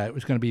do that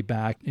was going to be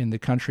back in the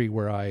country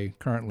where I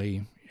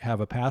currently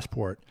have a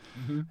passport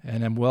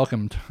and am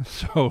welcomed.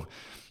 So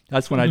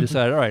that's when I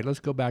decided, all right, let's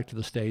go back to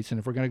the States. And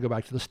if we're going to go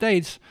back to the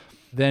States,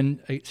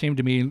 then it seemed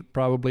to me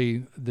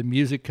probably the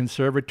music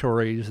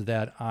conservatories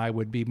that I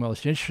would be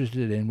most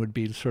interested in would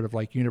be sort of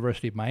like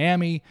University of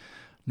Miami,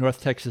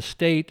 North Texas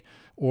State,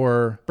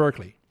 or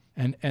Berklee.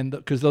 And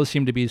because those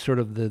seem to be sort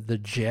of the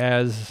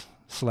jazz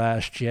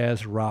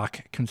 /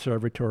 rock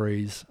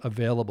conservatories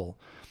available.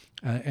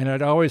 And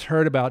I'd always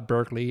heard about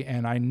Berklee,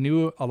 and I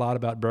knew a lot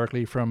about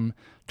Berklee from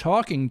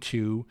talking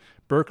to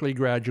Berklee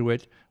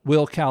graduate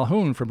Will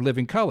Calhoun from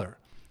Living Colour.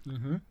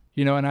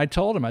 And I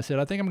told him, I said,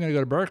 I think I'm going to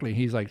go to Berklee.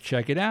 He's like,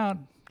 check it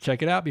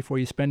out before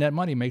you spend that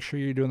money. Make sure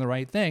you're doing the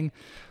right thing.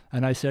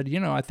 And I said,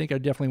 I think I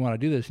definitely want to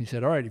do this. And he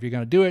said, all right, if you're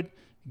going to do it,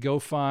 go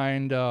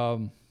find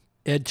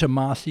Ed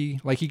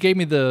Tomasi. Like, he gave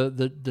me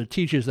the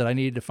teachers that I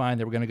needed to find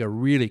that were going to go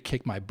really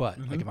kick my butt.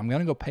 Like, if I'm going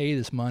to go pay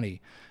this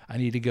money, I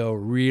need to go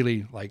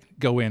really,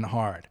 go in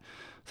hard.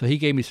 So he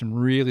gave me some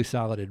really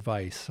solid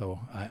advice. So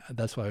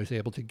that's why I was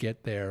able to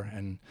get there.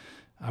 And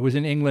I was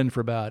in England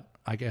for about,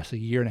 I guess, a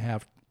year and a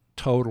half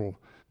total.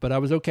 But I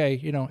was okay.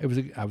 It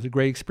was a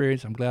great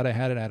experience. I'm glad I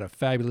had it. I had a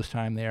fabulous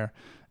time there.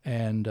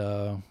 And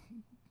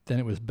then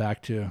it was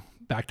back to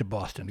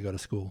Boston to go to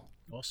school.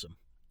 Awesome.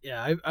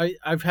 Yeah,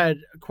 I've had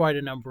quite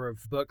a number of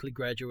Berklee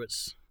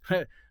graduates.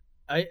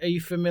 Are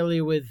you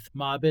familiar with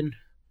Marbin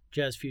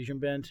Jazz Fusion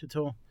Band at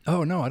all?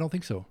 Oh no, I don't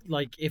think so.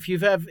 Like, if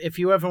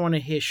you ever want to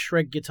hear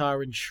shred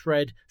guitar and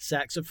shred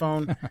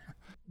saxophone,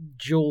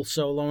 dual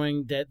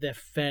soloing, they're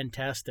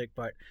fantastic.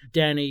 But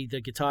Danny, the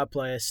guitar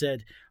player,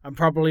 said, I'm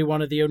probably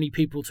one of the only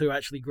people to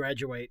actually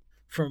graduate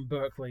from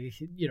Berklee,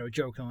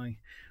 jokingly.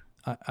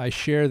 I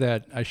share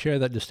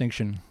that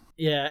distinction.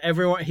 Yeah,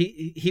 everyone,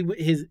 he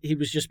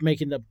was just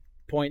making the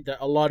point that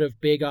a lot of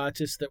big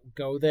artists that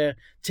go there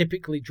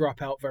typically drop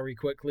out very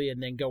quickly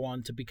and then go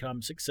on to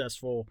become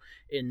successful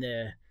in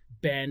their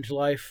band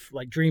life.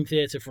 Like Dream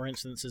Theater, for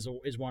instance,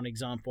 is one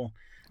example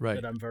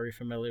that I'm very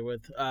familiar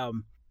with.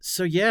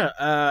 So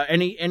yeah,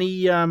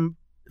 any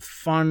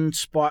fun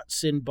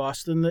spots in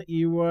Boston that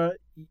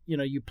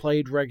you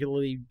played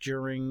regularly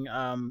during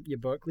your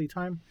Berkeley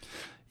time?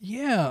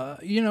 Yeah,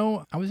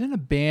 I was in a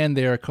band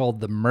there called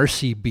the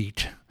Mercy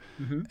Beat,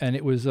 and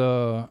it was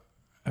a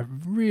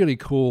really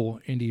cool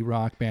indie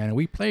rock band. And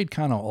we played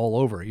kind of all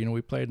over.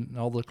 We played in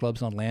all the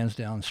clubs on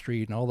Lansdowne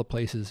Street and all the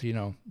places,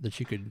 that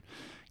you could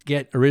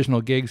get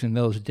original gigs in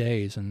those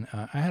days. And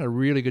I had a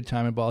really good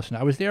time in Boston.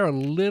 I was there a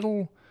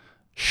little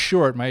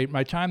short.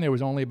 My time there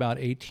was only about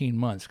 18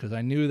 months because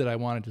I knew that I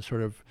wanted to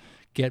sort of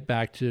get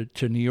back to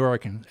New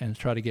York and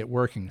try to get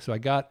working. So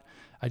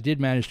I did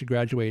manage to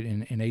graduate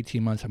in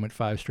 18 months. I went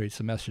 5 straight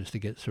semesters to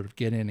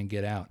get in and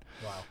get out.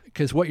 Wow.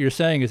 Because what you're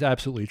saying is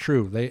absolutely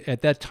true.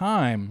 At that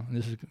time, and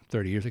this is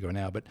 30 years ago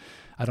now, but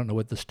I don't know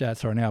what the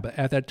stats are now, but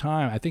at that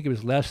time, I think it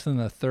was less than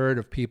a third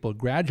of people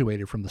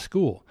graduated from the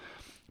school.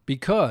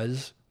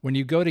 Because when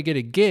you go to get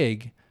a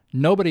gig,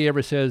 nobody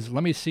ever says,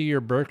 let me see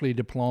your Berkeley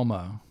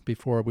diploma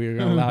before we're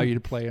going to allow you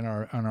to play in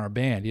our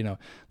band.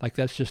 Like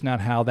that's just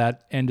not how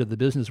that end of the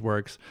business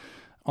works.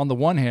 On the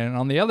one hand, and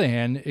on the other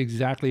hand,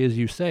 exactly as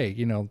you say,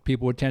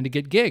 people would tend to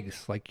get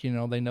gigs. Like,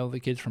 they know the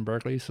kids from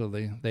Berkeley, so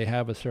they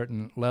have a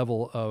certain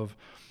level of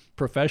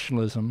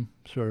professionalism,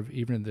 sort of,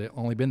 even if they've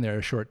only been there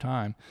a short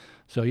time.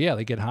 So yeah,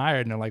 they get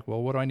hired and they're like,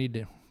 well, what do I need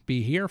to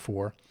be here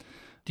for?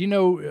 Do you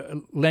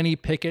know Lenny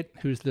Pickett,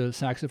 who's the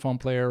saxophone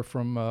player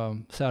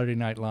from Saturday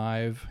Night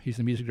Live? He's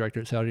the music director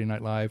at Saturday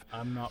Night Live.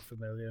 I'm not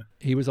familiar.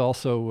 He was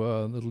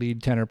also the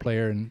lead tenor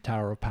player in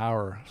Tower of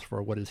Power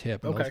for What Is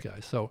Hip and those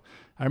guys. So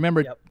I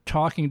remember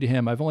talking to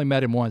him. I've only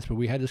met him once, but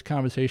we had this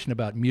conversation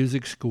about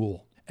music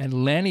school.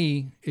 And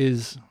Lenny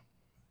is,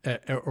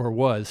 or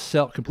was,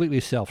 completely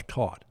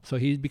self-taught. So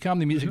he's become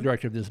the music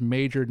director of this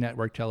major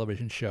network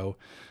television show,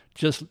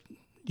 just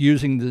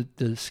using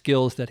the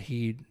skills that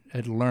he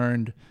had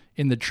learned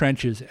in the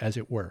trenches, as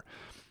it were,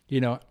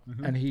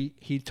 and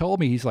he told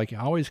me, he's like, I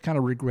always kind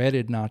of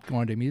regretted not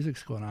going to music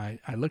school. And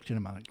I looked at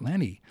him, I'm like,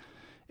 Lenny,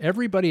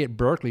 everybody at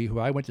Berkeley who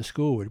I went to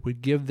school with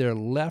would give their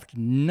left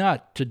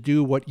nut to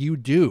do what you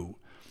do.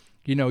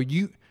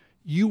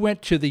 You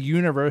went to the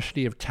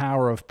University of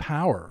Tower of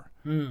Power.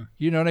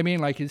 You know what I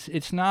mean? Like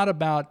it's not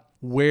about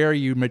where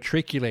you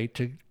matriculate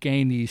to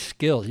gain these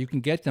skills. You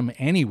can get them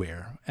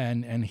anywhere.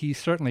 And he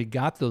certainly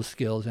got those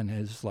skills and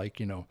has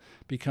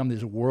become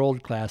this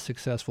world-class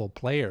successful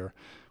player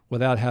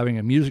without having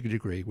a music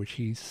degree, which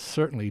he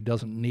certainly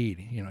doesn't need.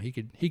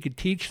 He could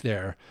teach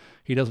there.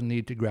 He doesn't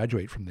need to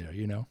graduate from there,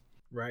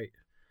 Right.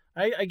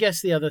 I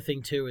guess the other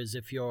thing too is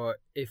if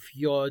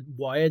you're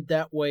wired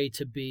that way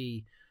to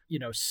be,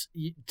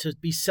 to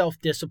be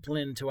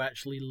self-disciplined, to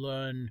actually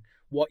learn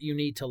what you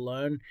need to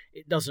learn,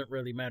 it doesn't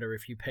really matter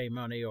if you pay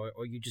money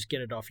or you just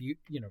get it off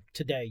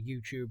today,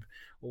 YouTube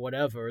or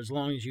whatever. As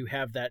long as you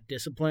have that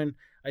discipline,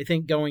 I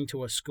think going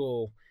to a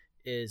school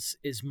is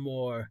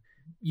more,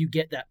 you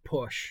get that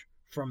push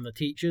from the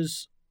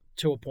teachers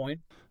to a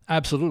point.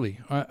 Absolutely,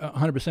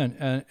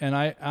 100%. And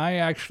I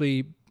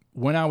actually,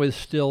 when I was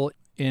still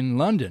in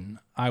London,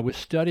 I was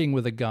studying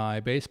with a guy,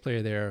 bass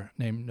player there,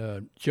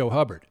 named Joe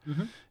Hubbard.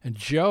 And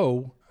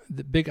Joe,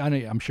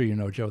 I'm sure you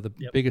know Joe. The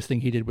biggest thing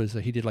he did was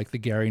he did like the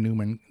Gary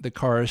Newman, the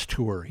Cars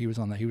tour. He was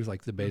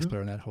like the bass player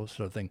and that whole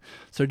sort of thing.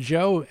 So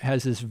Joe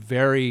has this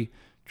very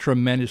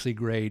tremendously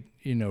great,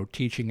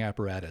 teaching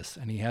apparatus,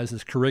 and he has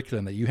this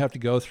curriculum that you have to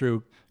go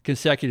through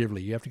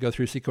consecutively. You have to go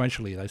through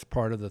sequentially. That's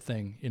part of the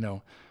thing,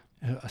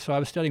 So I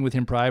was studying with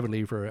him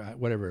privately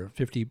for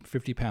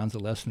 50 pounds a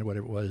lesson or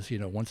whatever it was,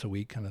 once a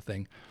week kind of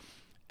thing.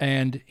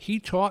 And he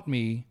taught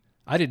me,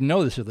 I didn't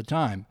know this at the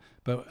time,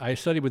 but I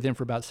studied with him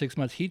for about 6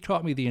 months. He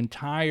taught me the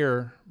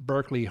entire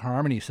Berkeley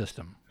harmony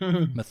system,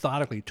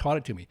 methodically taught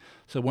it to me.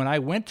 So when I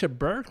went to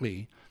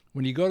Berkeley,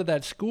 when you go to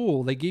that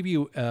school, they give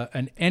you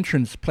an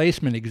entrance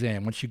placement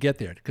exam once you get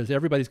there, because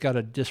everybody's got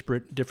a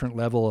different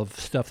level of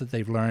stuff that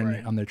they've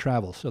learned on their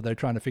travels. So they're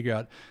trying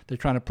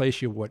to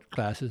place you what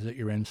classes that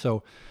you're in.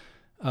 So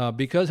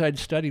because I'd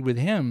studied with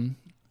him,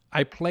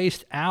 I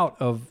placed out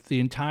of the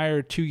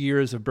entire 2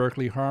 years of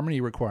Berkeley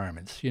harmony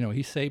requirements.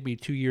 He saved me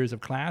 2 years of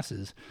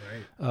classes.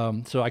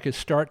 Right. So I could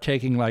start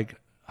taking like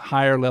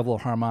higher level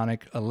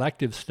harmonic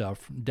elective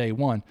stuff day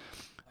one.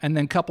 And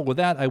then coupled with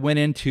that, I went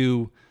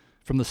into,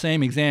 from the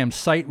same exam,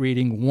 sight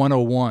reading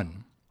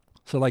 101.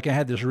 So like I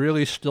had this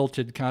really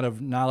stilted kind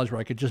of knowledge where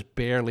I could just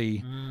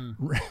barely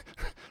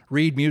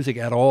read music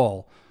at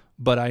all.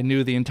 But I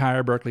knew the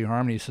entire Berkeley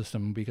harmony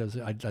system because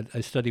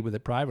I studied with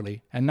it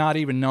privately and not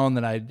even known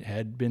that I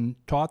had been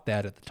taught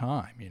that at the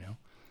time,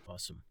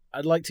 Awesome.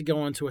 I'd like to go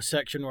on to a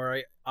section where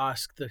I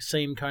ask the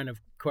same kind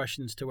of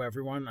questions to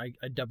everyone. I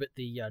dub it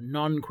the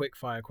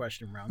non-quickfire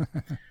question round.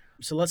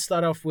 So let's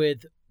start off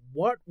with,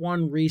 what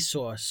one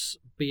resource,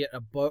 be it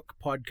a book,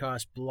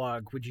 podcast,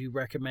 blog, would you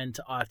recommend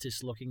to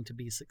artists looking to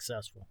be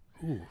successful?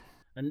 Ooh.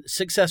 And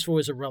successful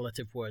is a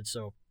relative word,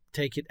 so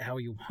take it how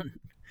you want.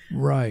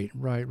 Right.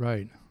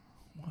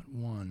 What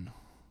one?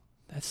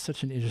 That's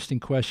such an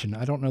interesting question.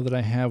 I don't know that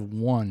I have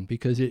one,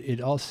 because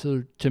it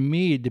also, to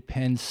me,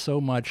 depends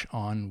so much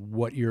on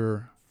what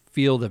your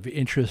field of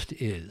interest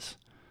is.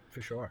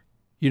 For sure.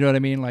 You know what I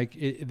mean? Like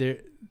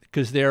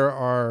because there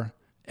are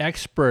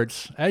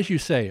experts, as you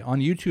say, on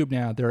YouTube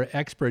now. There are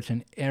experts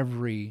in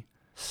every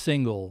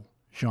single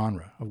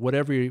genre of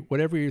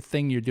whatever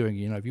thing you're doing.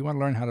 You know, if you want to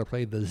learn how to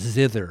play the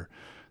zither,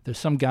 there's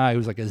some guy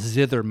who's like a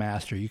zither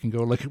master. You can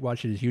go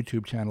watch his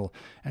YouTube channel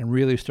and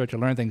really start to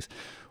learn things.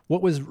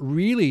 What was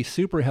really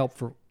super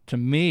helpful to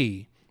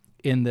me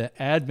in the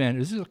advent,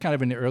 this is kind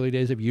of in the early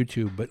days of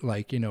YouTube, but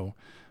like, you know,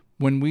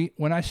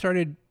 when I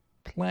started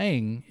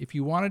playing, if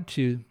you wanted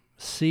to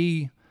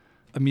see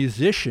a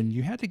musician,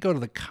 you had to go to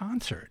the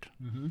concert,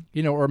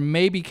 you know, or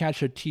maybe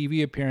catch a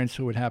TV appearance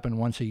that would happen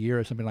once a year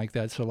or something like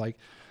that. So like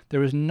there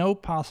was no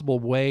possible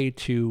way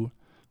to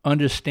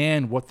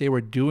understand what they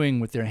were doing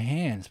with their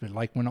hands. But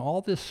like when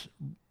all this,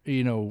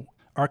 you know,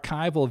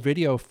 archival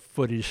video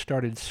footage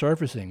started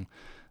surfacing,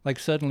 like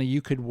suddenly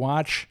you could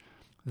watch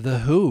The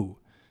Who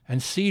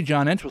and see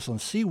John Entwistle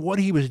and see what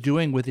he was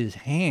doing with his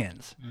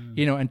hands,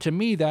 you know, and to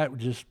me that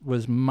just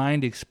was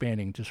mind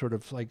expanding to sort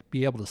of like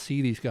be able to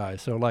see these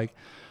guys. So like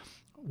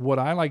what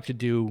I like to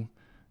do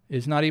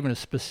is not even a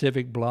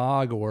specific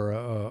blog or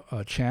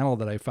a channel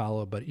that I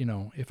follow, but you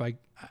know, if I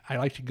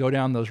like to go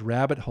down those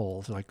rabbit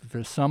holes, like if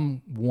there's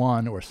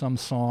someone or some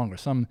song or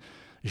some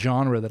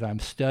genre that I'm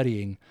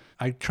studying,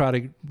 I try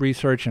to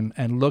research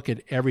and look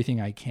at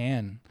everything I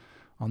can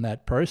on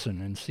that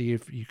person and see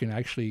if you can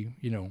actually,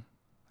 you know,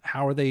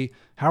 how are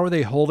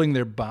they holding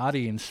their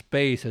body in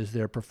space as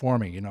they're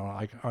performing? You know,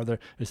 like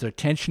is there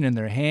tension in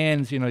their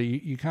hands? You know,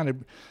 you kind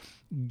of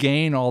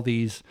gain all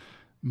these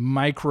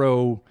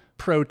micro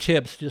pro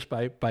tips just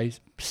by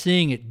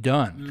seeing it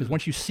done. Because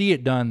once you see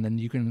it done, then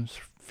you can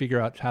figure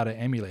out how to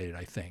emulate it,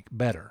 I think,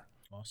 better.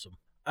 Awesome.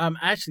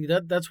 Actually,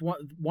 that's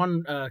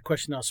one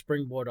question I'll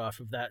springboard off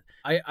of that.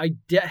 I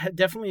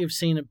definitely have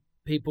seen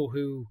people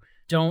who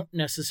don't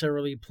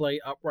necessarily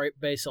play upright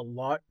bass a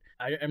lot,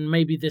 and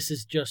maybe this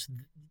is just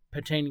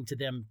pertaining to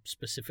them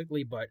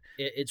specifically, but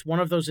it's one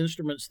of those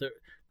instruments that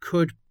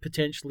could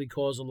potentially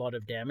cause a lot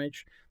of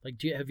damage. Like,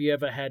 have you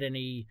ever had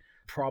any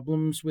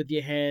problems with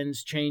your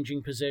hands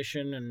changing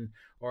position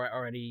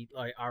or any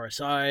like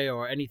RSI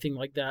or anything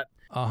like that?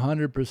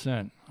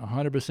 100%.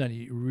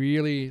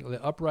 Really,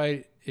 the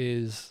upright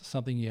is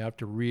something you have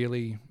to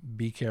really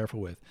be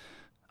careful with.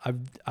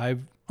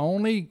 I've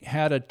only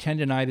had a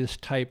tendonitis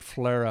type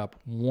flare up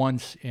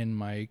once in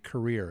my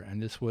career,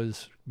 and this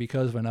was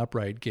because of an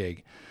upright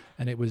gig.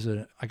 And it was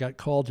I got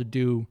called to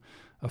do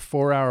a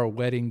 4-hour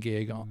wedding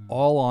gig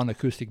all on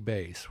acoustic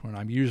bass, when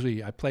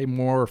I play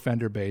more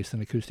Fender bass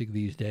than acoustic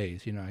these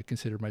days. You know, I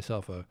consider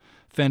myself a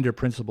Fender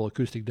principal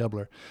acoustic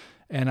doubler.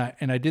 And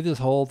I did this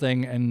whole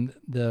thing, and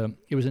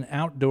it was an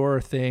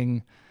outdoor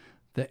thing.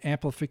 The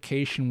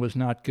amplification was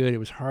not good. It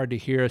was hard to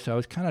hear, so I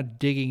was kind of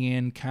digging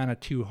in kind of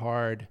too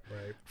hard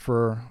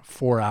for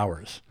 4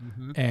 hours.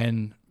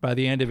 And by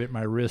the end of it,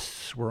 my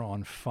wrists were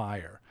on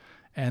fire.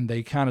 And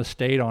they kind of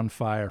stayed on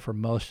fire for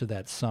most of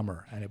that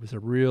summer. And it was a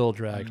real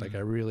drag. Like I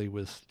really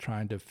was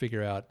trying to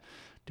figure out,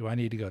 do I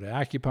need to go to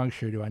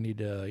acupuncture? Do I need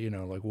to, you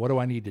know, like what do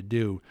I need to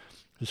do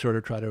to sort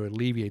of try to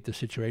alleviate the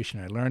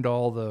situation? I learned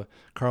all the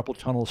carpal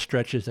tunnel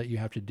stretches that you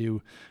have to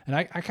do. And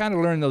I kind of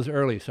learned those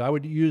early. So I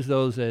would use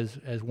those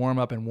as warm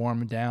up and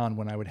warm down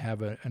when I would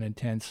have an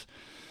intense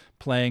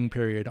playing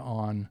period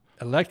on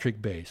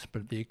electric bass.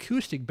 But the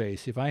acoustic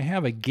bass, if I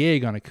have a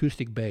gig on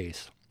acoustic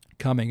bass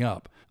coming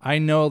up, I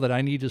know that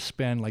I need to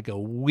spend like a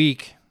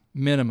week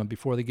minimum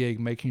before the gig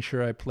making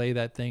sure I play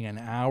that thing an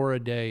hour a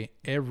day,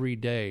 every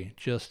day,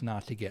 just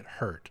not to get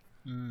hurt.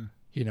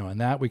 You know, and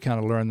that we kind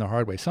of learned the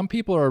hard way. Some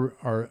people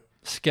are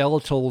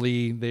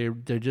skeletally,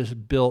 they're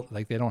just built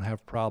like they don't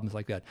have problems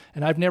like that.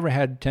 And I've never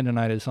had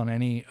tendonitis on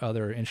any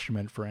other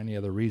instrument for any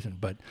other reason.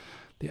 But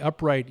the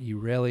upright, you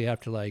really have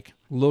to like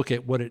look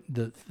at what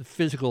the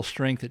physical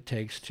strength it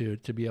takes to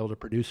be able to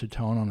produce a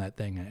tone on that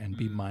thing and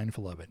be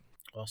mindful of it.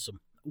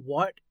 Awesome.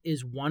 What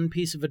is one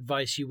piece of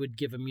advice you would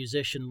give a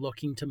musician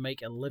looking to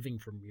make a living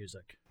from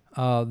music?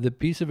 The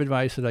piece of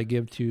advice that I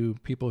give to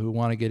people who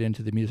want to get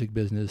into the music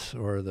business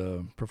or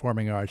the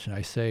performing arts, and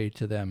I say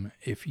to them,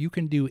 if you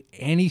can do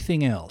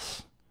anything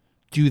else,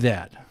 do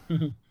that.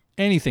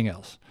 Anything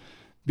else.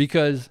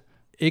 Because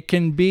it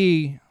can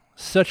be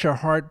such a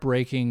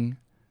heartbreaking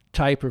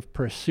type of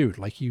pursuit.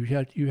 Like you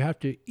have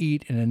to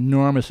eat an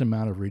enormous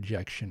amount of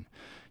rejection.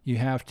 You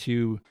have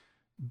to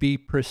be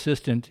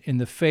persistent in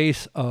the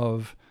face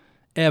of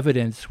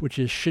evidence, which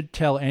should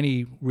tell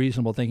any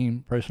reasonable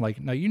thinking person, like,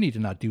 no, you need to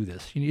not do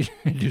this. You need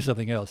to do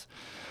something else.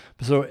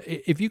 So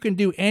if you can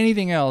do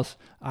anything else,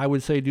 I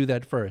would say do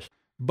that first.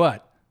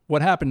 But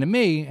what happened to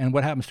me, and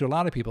what happens to a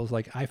lot of people, is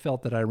like I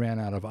felt that I ran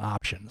out of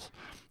options.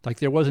 Like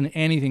there wasn't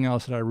anything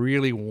else that I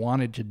really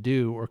wanted to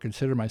do or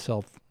consider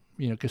myself,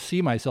 you know, could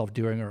see myself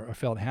doing or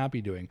felt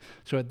happy doing.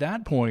 So at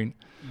that point,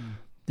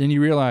 then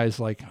you realize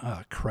like,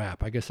 oh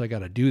crap, I guess I got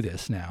to do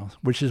this now,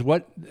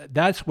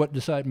 that's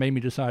what made me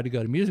decide to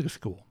go to music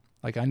school.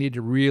 Like I need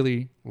to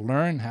really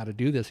learn how to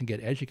do this and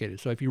get educated.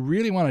 So if you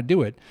really want to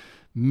do it,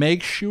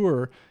 make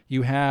sure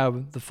you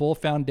have the full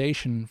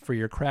foundation for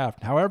your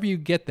craft, however you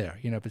get there.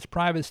 You know, if it's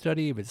private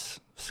study, if it's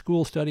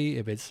school study,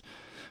 if it's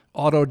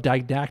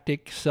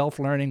autodidactic,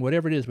 self-learning,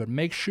 whatever it is, but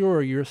make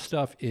sure your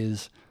stuff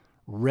is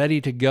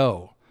ready to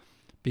go,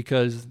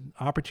 because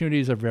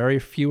opportunities are very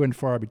few and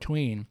far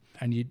between,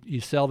 and you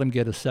seldom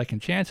get a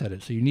second chance at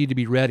it. So you need to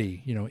be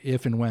ready,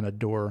 if and when a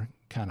door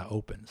kind of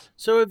opens.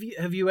 So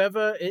have you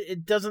ever,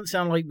 it doesn't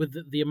sound like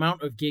with the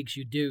amount of gigs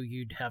you do,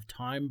 you'd have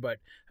time, but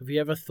have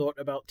you ever thought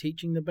about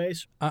teaching the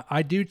bass?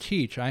 I do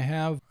teach. I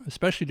have,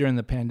 especially during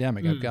the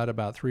pandemic, I've got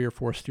about 3 or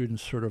 4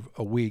 students sort of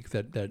a week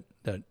that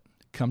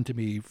come to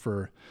me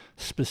for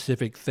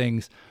specific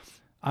things.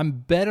 I'm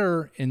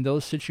better in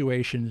those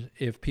situations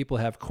if people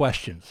have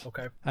questions.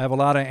 Okay. I have a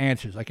lot of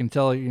answers. I can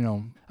tell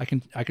I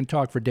can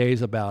talk for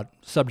days about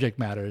subject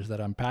matters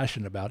that I'm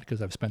passionate about because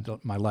I've spent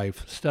my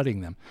life studying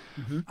them.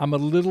 Mm-hmm. I'm a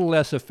little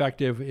less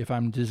effective if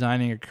I'm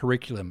designing a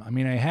curriculum. I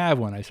mean, I have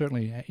one. I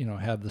certainly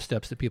have the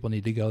steps that people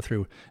need to go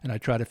through, and I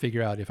try to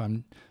figure out if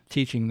I'm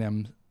teaching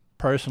them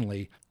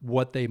personally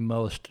what they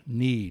most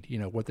need,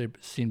 what they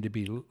seem to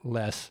be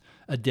less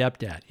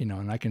adept at,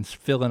 and I can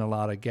fill in a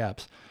lot of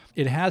gaps.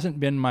 It hasn't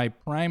been my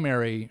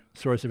primary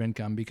source of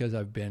income because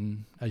I've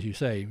been, as you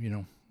say,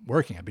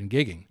 working. I've been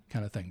gigging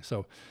kind of thing.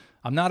 So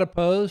I'm not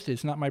opposed.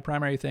 It's not my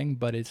primary thing,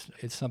 but it's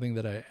something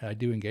that I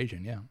do engage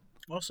in, yeah.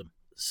 Awesome.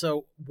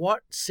 So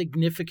what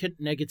significant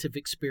negative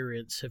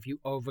experience have you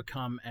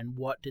overcome, and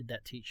what did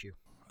that teach you?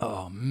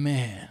 Oh,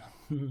 man.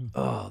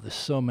 There's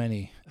so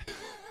many.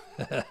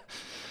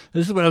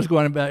 This is what I was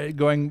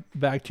going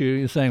back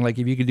to, saying, like,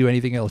 if you could do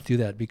anything else, do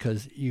that,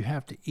 because you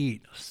have to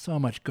eat so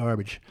much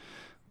garbage.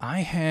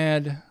 I've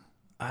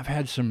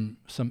had some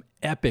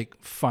epic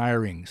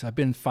firings. I've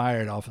been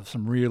fired off of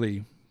some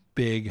really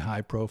big,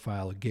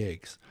 high-profile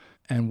gigs.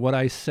 And what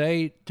I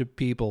say to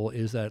people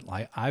is that,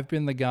 like, I've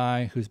been the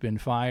guy who's been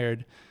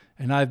fired,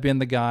 and I've been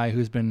the guy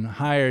who's been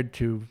hired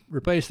to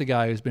replace the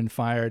guy who's been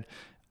fired,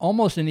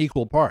 almost in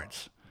equal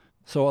parts.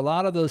 So a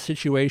lot of those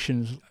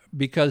situations,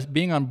 because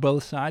being on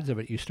both sides of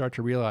it, you start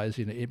to realize,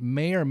 it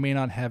may or may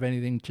not have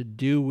anything to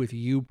do with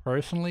you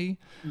personally,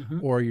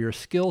 or your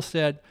skill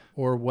set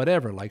or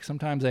whatever. Like,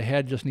 sometimes a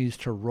head just needs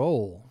to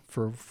roll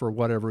for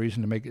whatever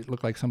reason to make it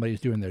look like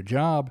somebody's doing their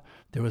job.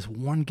 There was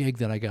one gig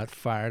that I got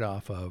fired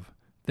off of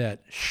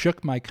that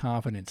shook my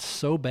confidence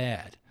so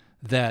bad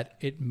that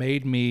it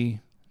made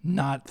me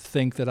not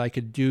think that I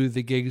could do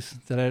the gigs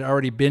that I'd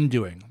already been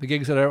doing, the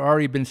gigs that I'd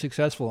already been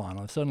successful on.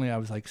 And suddenly I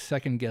was like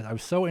second guess. I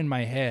was so in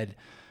my head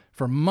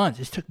for months.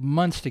 It took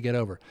months to get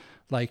over.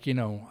 Like,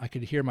 I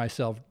could hear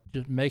myself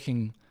just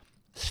making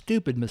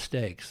stupid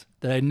mistakes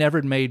that I'd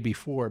never made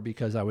before,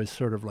 because I was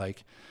sort of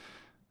like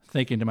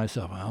thinking to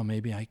myself, oh,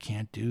 maybe I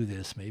can't do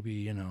this.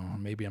 Maybe,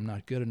 maybe I'm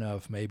not good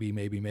enough. Maybe,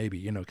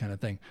 kind of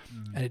thing.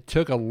 And it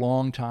took a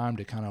long time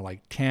to kind of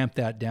like tamp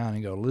that down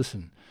and go,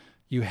 listen,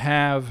 you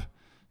have,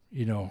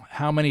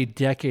 how many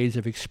decades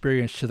of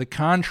experience to the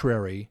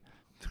contrary.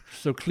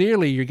 So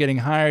clearly you're getting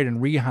hired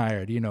and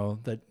rehired,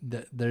 that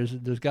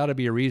there's got to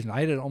be a reason.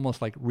 I had to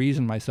almost like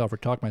reason myself or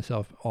talk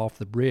myself off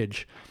the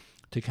bridge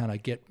to kind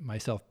of get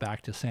myself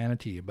back to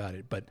sanity about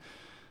it.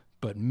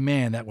 But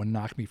man, that one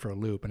knocked me for a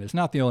loop. And it's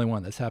not the only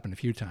one. That's happened a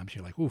few times.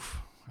 You're like,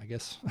 oof, I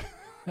guess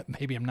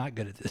maybe I'm not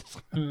good at this.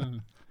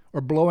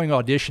 Or blowing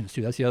auditions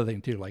too. That's the other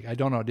thing too. Like, I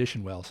don't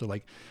audition well. So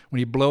like when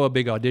you blow a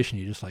big audition,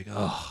 you're just like,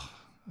 oh,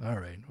 all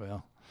right,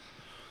 well,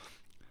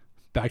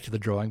 back to the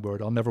drawing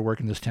board. I'll never work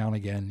in this town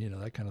again,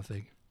 that kind of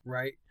thing.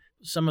 Right.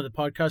 Some of the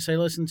podcasts I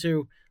listen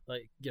to,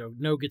 like,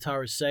 No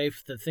Guitar is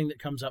Safe. The thing that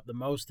comes up the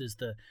most is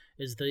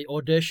the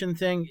audition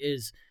thing.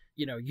 Is,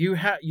 you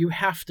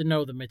have to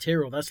know the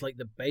material. That's like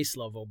the base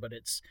level, but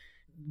it's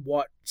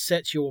what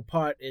sets you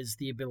apart is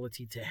the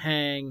ability to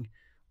hang,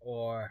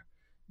 or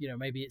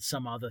maybe it's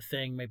some other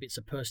thing. Maybe it's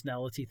a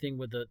personality thing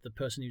with the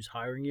person who's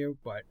hiring you.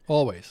 But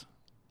always.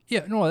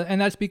 Yeah, no,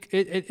 and that's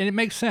it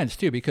makes sense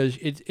too, because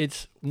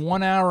it's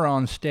 1 hour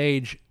on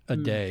stage a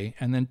day,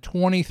 and then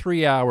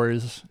 23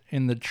 hours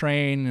in the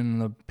train, in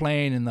the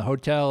plane, in the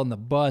hotel, in the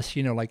bus.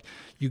 Like,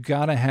 you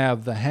got to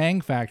have the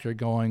hang factor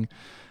going,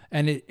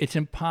 and it's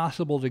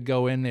impossible to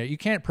go in there. You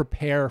can't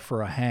prepare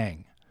for a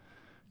hang.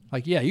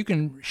 Like, yeah, you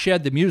can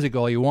shed the music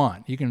all you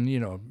want. You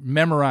can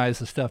memorize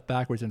the stuff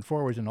backwards and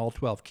forwards in all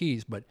 12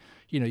 keys, but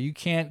you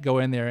can't go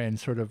in there and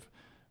sort of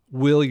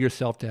will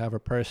yourself to have a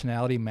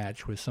personality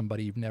match with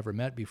somebody you've never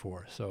met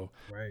before. So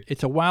right.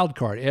 It's a wild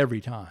card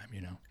every time,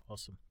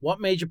 Awesome.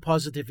 What major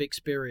positive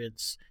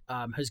experience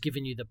has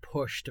given you the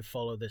push to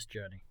follow this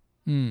journey?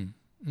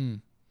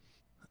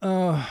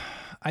 I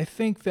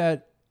think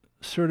that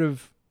sort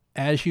of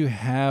as you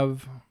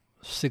have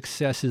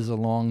successes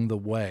along the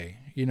way,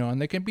 and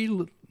they can be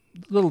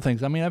little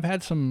things. I mean, I've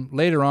had some,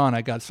 later on,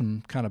 I got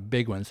some kind of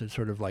big ones that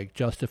sort of like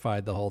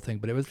justified the whole thing,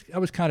 but I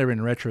was kind of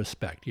in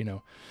retrospect,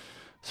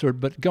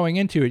 but going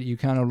into it, you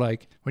kind of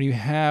like, when you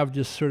have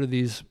just sort of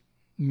these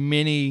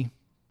mini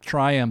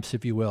triumphs,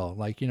 if you will,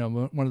 like,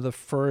 one of the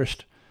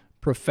first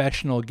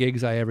professional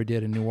gigs I ever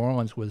did in New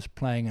Orleans was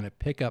playing in a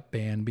pickup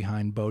band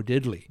behind Bo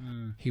Diddley.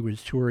 He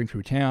was touring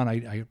through town.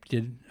 I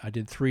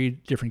did 3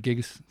 different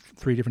gigs,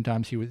 3 different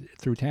times he was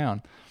through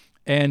town.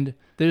 And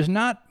there's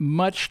not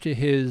much to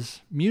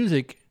his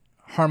music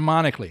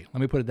harmonically.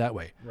 Let me put it that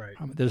way. Right.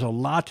 There's a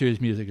lot to his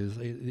music.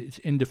 It's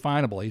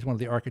indefinable. He's one of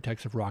the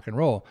architects of rock and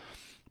roll.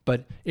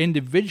 But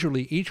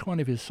individually, each one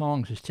of his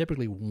songs is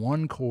typically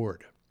one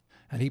chord.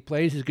 And he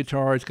plays his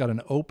guitar. It's got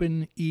an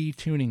open E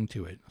tuning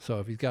to it. So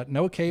if he's got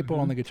no capo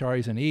on the guitar,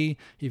 he's in E.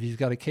 If he's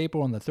got a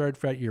capo on the 3rd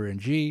fret, you're in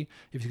G.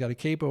 If he's got a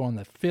capo on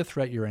the 5th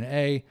fret, you're in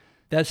A.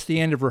 That's the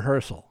end of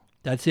rehearsal.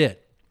 That's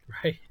it.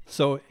 Right.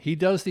 So he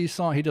does these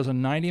songs. He does a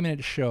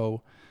 90-minute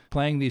show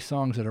playing these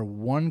songs that are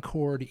one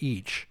chord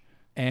each.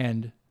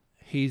 And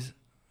he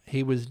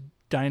was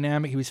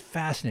dynamic. He was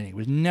fascinating. He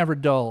was never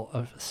dull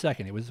a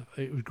second. It was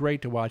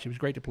great to watch. It was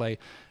great to play.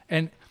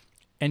 And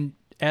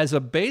as a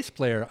bass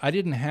player, I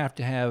didn't have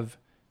to have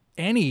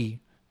any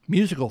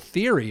musical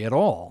theory at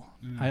all.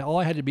 All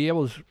I had to be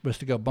able was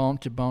to go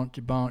bump to bump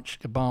to bump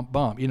to bump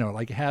bump,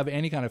 like have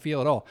any kind of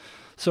feel at all.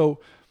 So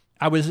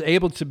I was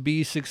able to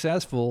be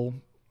successful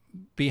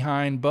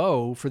behind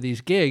Bo for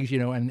these gigs,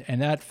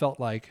 and that felt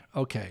like,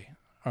 okay,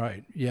 all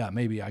right, yeah,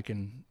 maybe I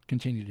can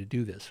continue to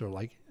do this. Or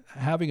like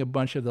having a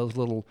bunch of those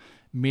little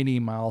mini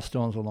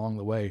milestones along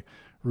the way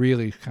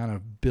really kind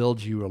of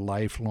builds you a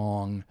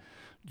lifelong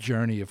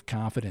journey of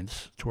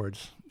confidence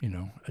towards,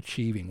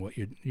 achieving what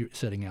you're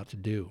setting out to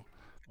do.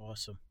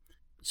 Awesome.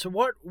 So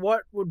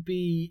what would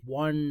be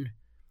one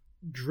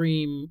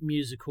dream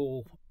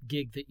musical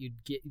gig that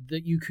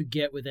you could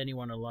get with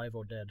anyone alive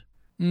or dead?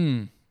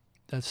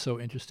 That's so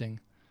interesting.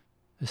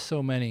 There's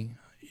so many.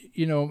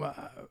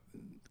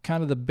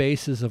 Kind of the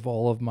basis of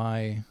all of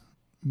my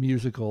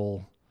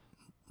musical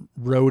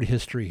road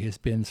history has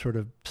been sort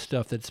of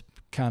stuff that's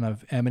kind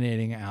of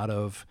emanating out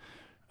of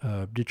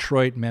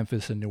Detroit,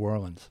 Memphis, and New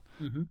Orleans.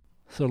 Mm-hmm.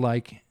 So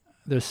like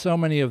there's so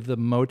many of the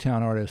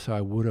Motown artists I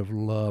would have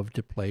loved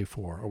to play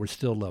for or would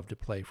still love to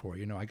play for.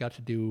 I got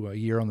to do a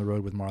year on the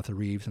road with Martha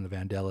Reeves and the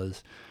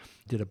Vandellas,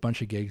 did a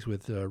bunch of gigs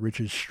with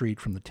Richard Street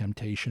from the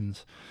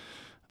Temptations.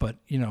 But,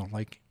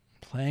 like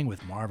playing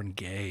with Marvin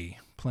Gaye,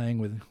 playing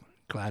with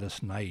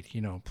Gladys Knight,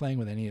 playing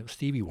with any of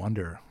Stevie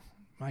Wonder,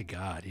 my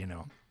God,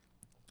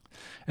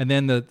 And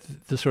then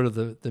the sort of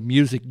the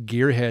music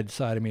gearhead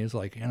side of me is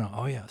like,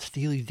 oh yeah,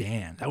 Steely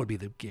Dan, that would be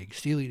the gig,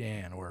 Steely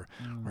Dan or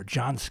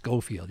John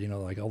Scofield,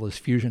 like all those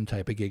fusion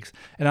type of gigs.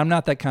 And I'm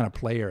not that kind of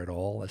player at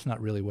all. That's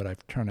not really what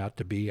I've turned out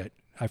to be.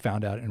 I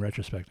found out in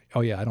retrospect,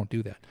 oh yeah, I don't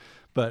do that.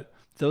 But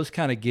those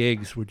kind of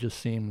gigs would just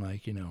seem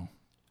like,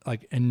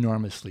 like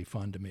enormously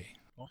fun to me.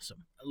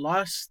 Awesome.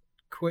 Last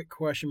quick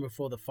question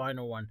before the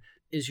final one.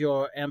 Is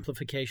your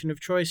amplification of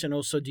choice, and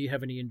also do you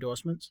have any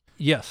endorsements?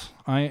 Yes,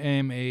 I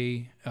am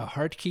a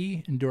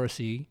Hartke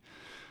endorsee.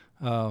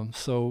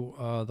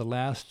 So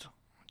the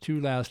two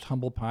last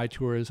Humble Pie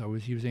tours, I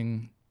was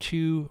using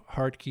 2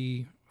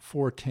 Hartke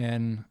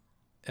 410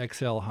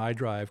 XL high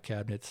drive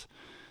cabinets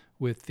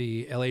with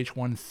the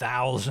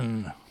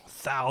LH1000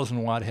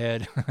 1,000-watt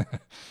head.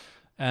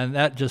 And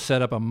that just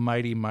set up a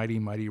mighty, mighty,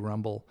 mighty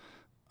rumble.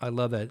 I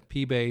love that.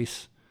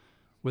 P-bass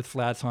with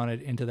flats on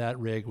it into that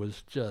rig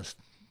was just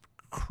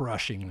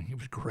crushing. It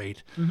was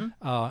great.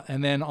 Mm-hmm.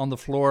 And then on the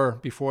floor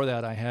before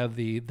that, I have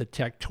the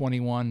Tech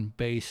 21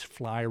 bass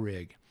fly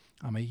rig.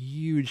 I'm a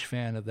huge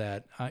fan of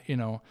that.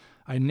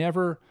 I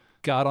never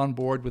got on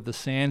board with the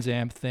Sans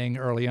Amp thing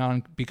early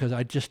on because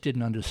I just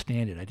didn't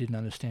understand it. I didn't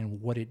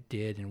understand what it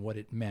did and what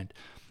it meant.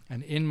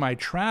 And in my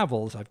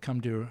travels, I've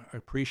come to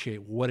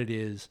appreciate what it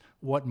is,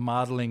 what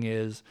modeling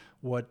is,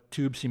 what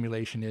tube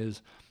simulation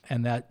is,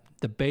 and that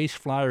the bass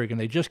fly rig, and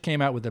they just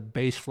came out with the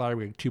bass fly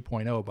rig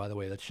 2.0, by the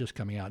way, that's just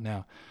coming out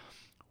now.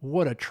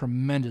 What a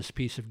tremendous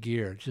piece of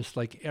gear. Just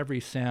like every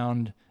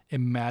sound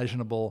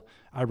imaginable.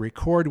 I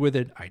record with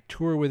it, I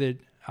tour with it.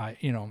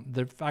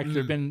 The fact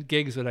there have been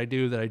gigs that I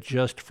do that I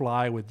just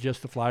fly with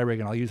just the fly rig,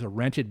 and I'll use a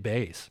rented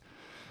bass,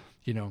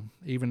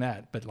 even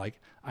that. But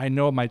like, I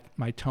know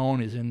my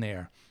tone is in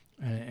there,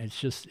 and it's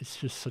just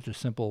such a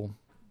simple,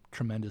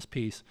 tremendous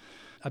piece.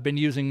 I've been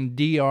using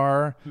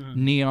DR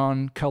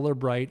neon color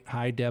bright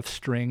high def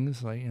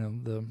strings, like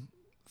the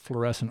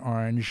fluorescent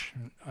orange,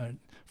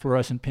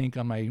 fluorescent pink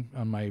on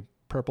my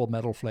purple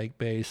metal flake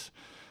bass.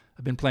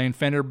 I've been playing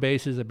Fender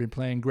basses. I've been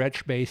playing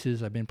Gretsch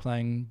basses. I've been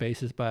playing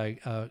basses by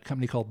a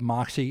company called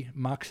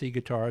Moxie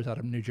Guitars out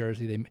of New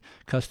Jersey. They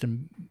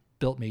custom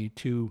built me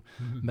 2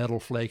 metal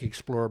flake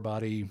Explorer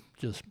body,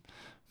 just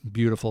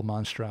beautiful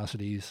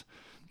monstrosities.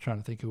 I'm trying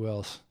to think who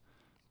else.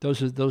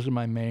 Those are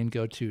my main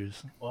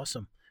go-tos.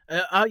 Awesome.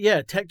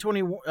 Tech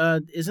 20.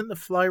 Isn't the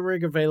fly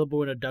rig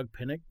available in a Doug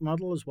Pinnick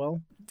model as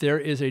well? There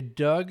is a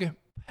Doug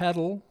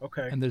pedal,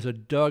 okay, and there's a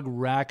Doug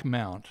rack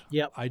mount.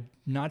 Yep. I'm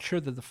not sure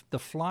that the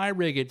fly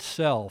rig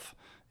itself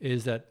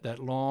is that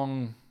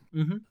long,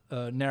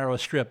 narrow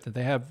strip that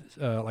they have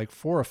like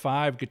 4 or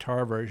 5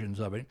 guitar versions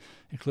of it,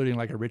 including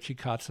like a Richie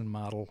Kotzen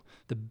model.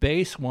 The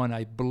bass one,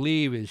 I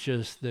believe, is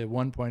just the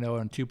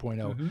 1.0 and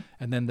 2.0,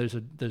 and then there's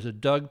a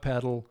Doug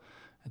pedal,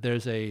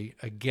 there's a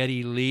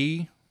Geddy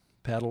Lee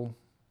pedal,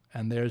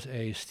 and there's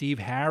a Steve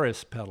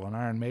Harris pedal, an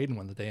Iron Maiden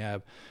one that they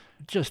have.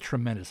 Just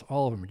tremendous.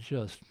 All of them are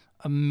just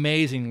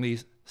amazingly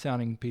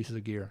sounding pieces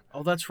of gear.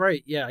 Oh, that's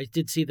right. Yeah, I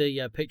did see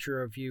the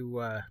picture of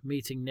you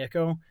meeting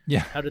Nico. Yeah.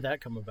 How did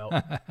that come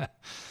about?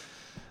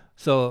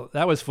 So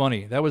that was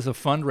funny. That was a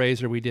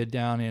fundraiser we did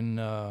down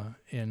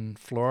in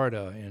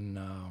Florida, in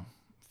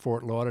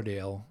Fort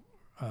Lauderdale.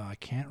 I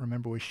can't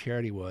remember which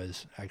charity it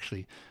was,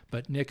 actually,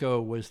 but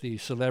Nico was the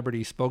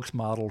celebrity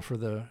spokesmodel for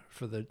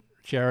the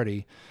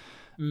charity.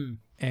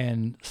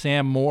 And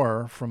Sam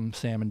Moore from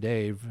Sam and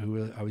Dave,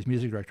 who I was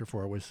music director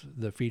for, was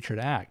the featured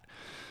act.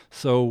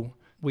 So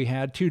we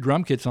had 2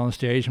 drum kits on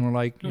stage, and we're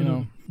like, you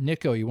know,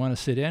 Nico, you want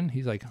to sit in?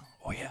 He's like,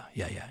 oh, yeah.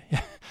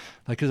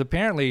 Like, because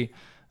apparently,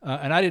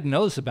 and I didn't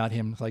know this about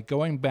him, like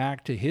going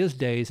back to his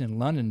days in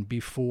London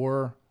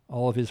before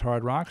all of his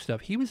hard rock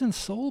stuff, he was in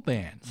soul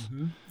bands.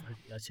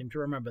 I seem to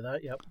remember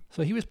that, yep.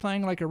 So he was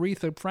playing like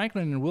Aretha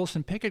Franklin and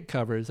Wilson Pickett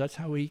covers. That's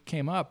how he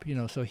came up, you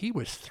know. So he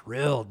was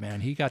thrilled, man.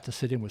 He got to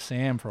sit in with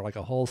Sam for like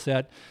a whole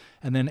set.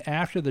 And then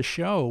after the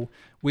show,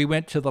 we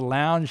went to the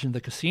lounge in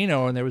the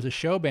casino, and there was a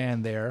show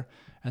band there.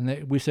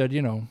 And we said,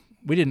 you know,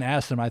 we didn't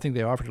ask them. I think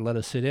they offered to let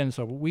us sit in.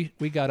 So we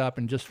got up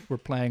and just were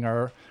playing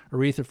our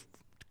Aretha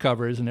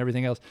covers and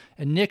everything else.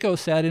 And Nico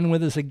sat in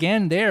with us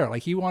again there.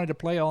 Like, he wanted to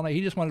play all night.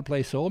 He just wanted to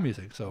play soul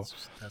music. So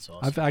that's awesome.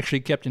 I've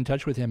actually kept in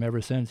touch with him ever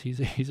since. He's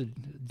a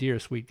dear,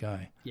 sweet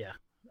guy. Yeah,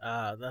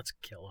 that's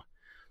killer.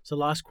 So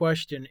last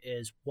question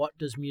is, what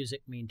does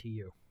music mean to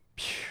you?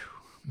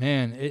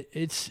 Man,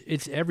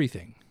 it's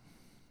everything.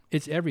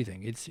 It's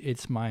everything.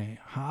 It's my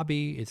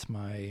hobby. It's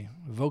my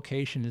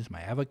vocation. It's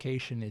my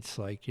avocation. It's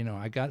like, you know,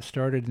 I got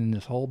started in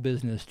this whole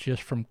business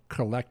just from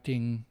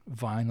collecting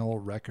vinyl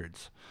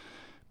records,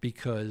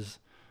 because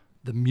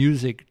the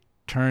music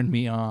turned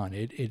me on.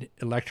 It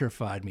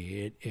electrified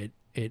me.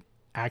 It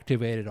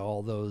activated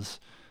all those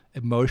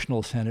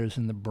emotional centers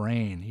in the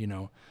brain. You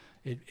know,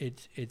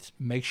 it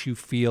makes you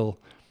feel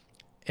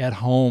at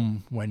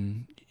home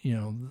when, you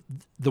know,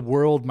 the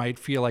world might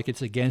feel like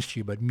it's against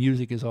you, but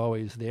music is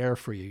always there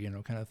for you, you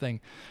know, kind of thing.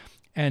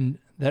 And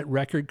that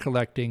record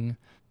collecting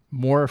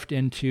morphed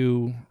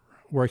into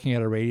working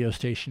at a radio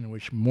station,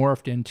 which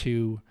morphed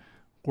into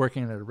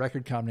working at a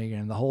record company,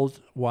 and the whole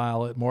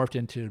while it morphed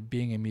into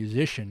being a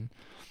musician.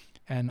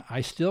 And I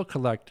still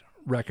collect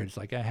records.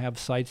 Like, I have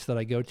sites that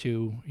I go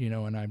to, you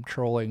know, and I'm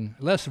trolling.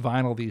 Less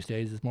vinyl these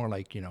days. It's more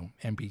like, you know,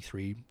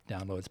 MP3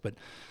 downloads. But,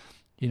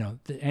 you know,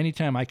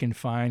 anytime I can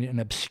find an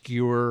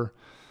obscure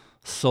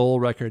soul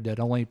record that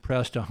only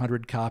pressed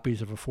 100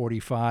 copies of a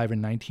 45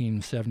 in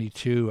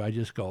 1972, I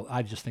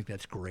just think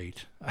that's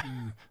great.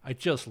 I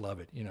just love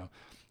it, you know.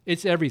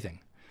 It's everything.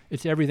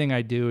 It's everything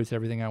I do. It's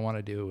everything I want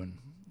to do. And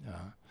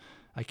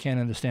I can't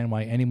understand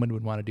why anyone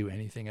would want to do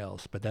anything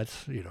else. But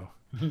that's, you know,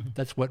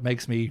 that's what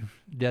makes me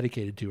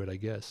dedicated to it, I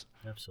guess.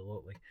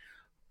 Absolutely.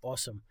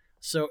 Awesome.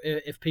 So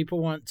if people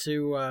want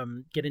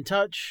to get in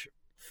touch,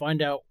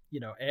 find out, you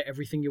know,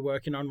 everything you're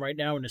working on right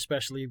now, and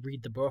especially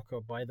read the book or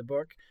buy the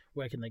book,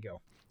 where can they go?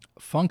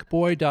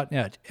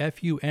 Funkboy.net,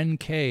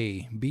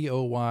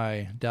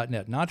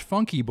 Funkboy.net, not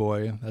Funky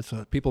Boy. That's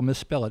what people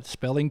misspell it.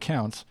 Spelling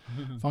counts.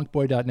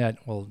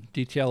 Funkboy.net will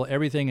detail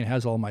everything. It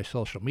has all my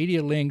social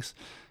media links.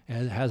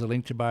 It has a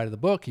link to buy to the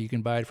book. You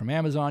can buy it from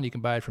Amazon. You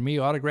can buy it from me,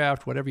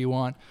 autographed, whatever you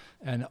want.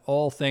 And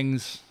all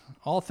things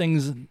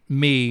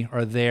me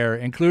are there,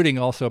 including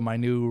also my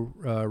new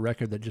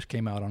record that just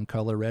came out on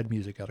Color Red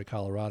Music out of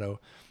Colorado,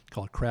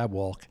 called Crab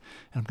Walk.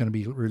 And I'm going to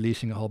be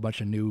releasing a whole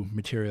bunch of new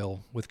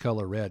material with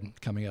Color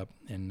Red coming up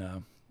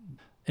in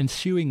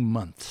ensuing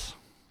months.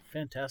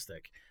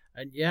 Fantastic.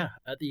 And yeah,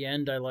 at the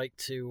end, I like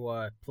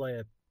to play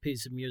a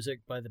piece of music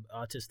by the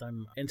artist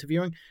I'm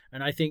interviewing,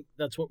 and I think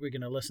that's what we're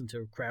going to listen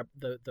to,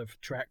 the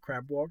track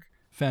Crab Walk.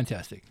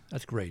 Fantastic.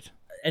 That's great.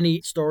 Any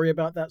story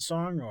about that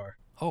song? Or?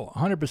 Oh,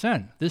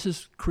 100%. This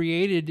is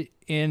created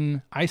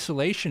in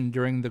isolation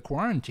during the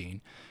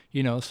quarantine.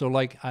 You know, so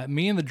like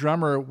me and the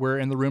drummer were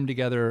in the room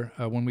together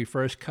when we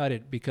first cut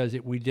it, because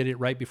we did it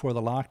right before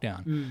the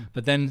lockdown.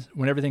 But then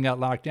when everything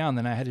got locked down,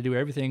 then I had to do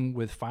everything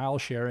with file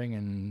sharing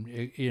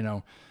and, you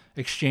know,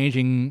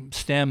 exchanging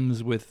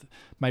stems with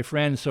my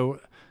friends. So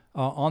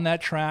on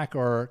that track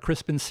are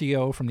Crispin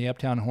Co. from the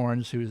Uptown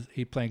Horns,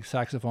 he playing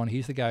saxophone.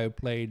 He's the guy who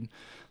played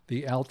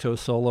the alto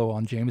solo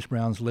on James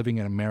Brown's Living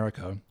in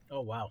America.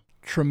 Oh, wow.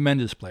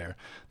 Tremendous player.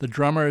 The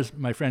drummer is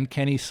my friend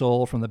Kenny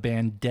Soul from the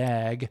band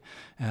Dag.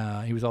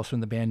 He was also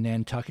in the band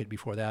Nantucket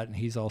before that, and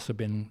he's also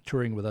been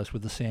touring with us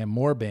with the Sam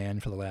Moore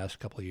Band for the last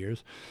couple of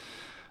years.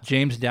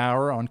 James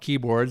Dower on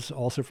keyboards,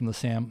 also from the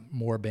Sam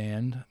Moore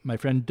Band. My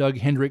friend Doug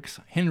Hendricks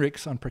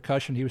on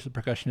percussion. He was the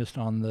percussionist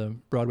on the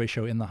Broadway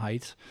show In the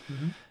Heights.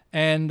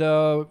 And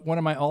one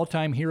of my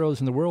all-time heroes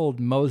in the world,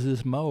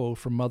 Moses Moe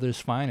from Mother's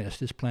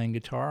Finest, is playing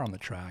guitar on the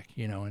track.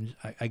 You know, and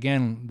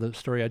again, the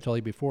story I told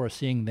you before,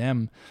 seeing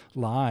them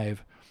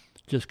live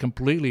just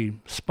completely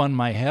spun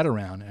my head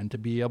around. And to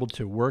be able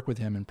to work with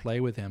him and play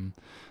with him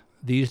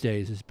these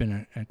days has been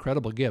an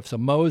incredible gift. So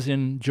Moe's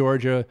in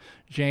Georgia,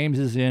 James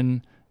is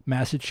in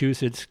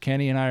Massachusetts,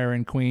 Kenny and I are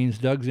in Queens,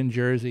 Doug's in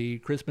Jersey,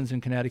 Crispin's in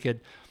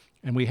Connecticut,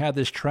 and we had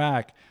this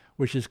track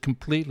which is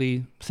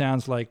completely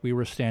sounds like we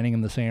were standing in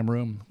the same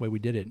room the way we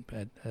did it.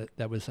 But,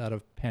 that was out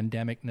of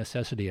pandemic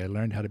necessity. I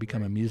learned how to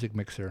become a music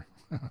mixer.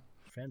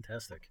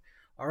 Fantastic.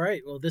 All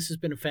right. Well, this has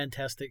been a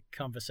fantastic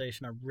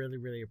conversation. I really,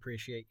 really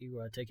appreciate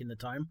you taking the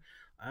time.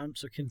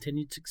 So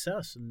continued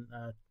success and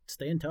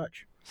stay in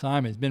touch.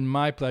 Simon, it's been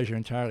my pleasure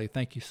entirely.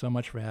 Thank you so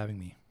much for having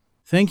me.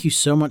 Thank you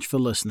so much for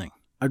listening.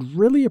 I'd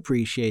really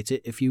appreciate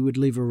it if you would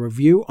leave a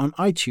review on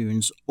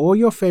iTunes or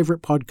your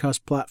favorite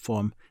podcast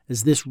platform,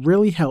 as this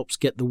really helps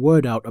get the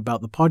word out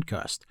about the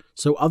podcast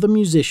so other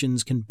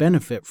musicians can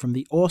benefit from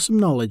the awesome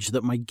knowledge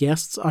that my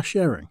guests are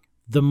sharing.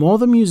 The more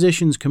the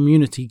musicians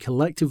community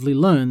collectively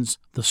learns,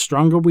 the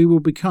stronger we will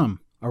become.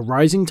 A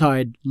rising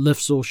tide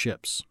lifts all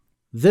ships.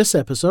 This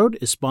episode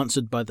is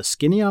sponsored by the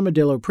Skinny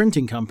Armadillo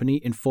Printing Company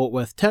in Fort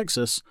Worth,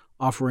 Texas,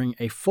 offering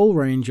a full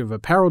range of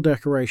apparel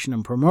decoration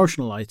and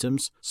promotional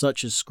items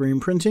such as screen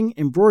printing,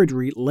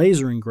 embroidery,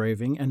 laser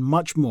engraving, and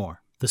much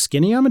more. The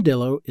Skinny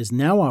Armadillo is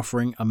now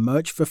offering a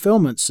merch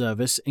fulfillment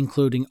service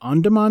including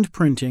on-demand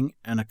printing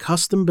and a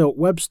custom-built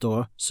web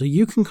store so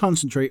you can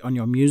concentrate on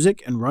your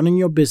music and running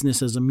your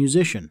business as a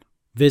musician.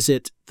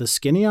 Visit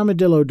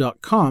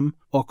theskinnyarmadillo.com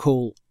or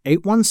call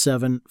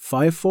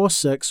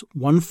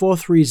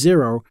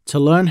 817-546-1430 to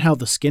learn how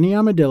the Skinny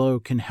Armadillo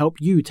can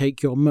help you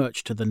take your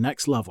merch to the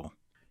next level.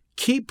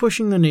 Keep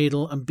pushing the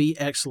needle and be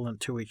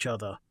excellent to each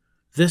other.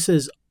 This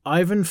is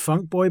Ivan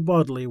Funkboy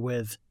Bodley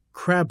with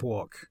Crab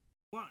Walk.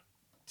 1,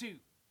 2,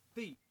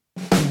 3.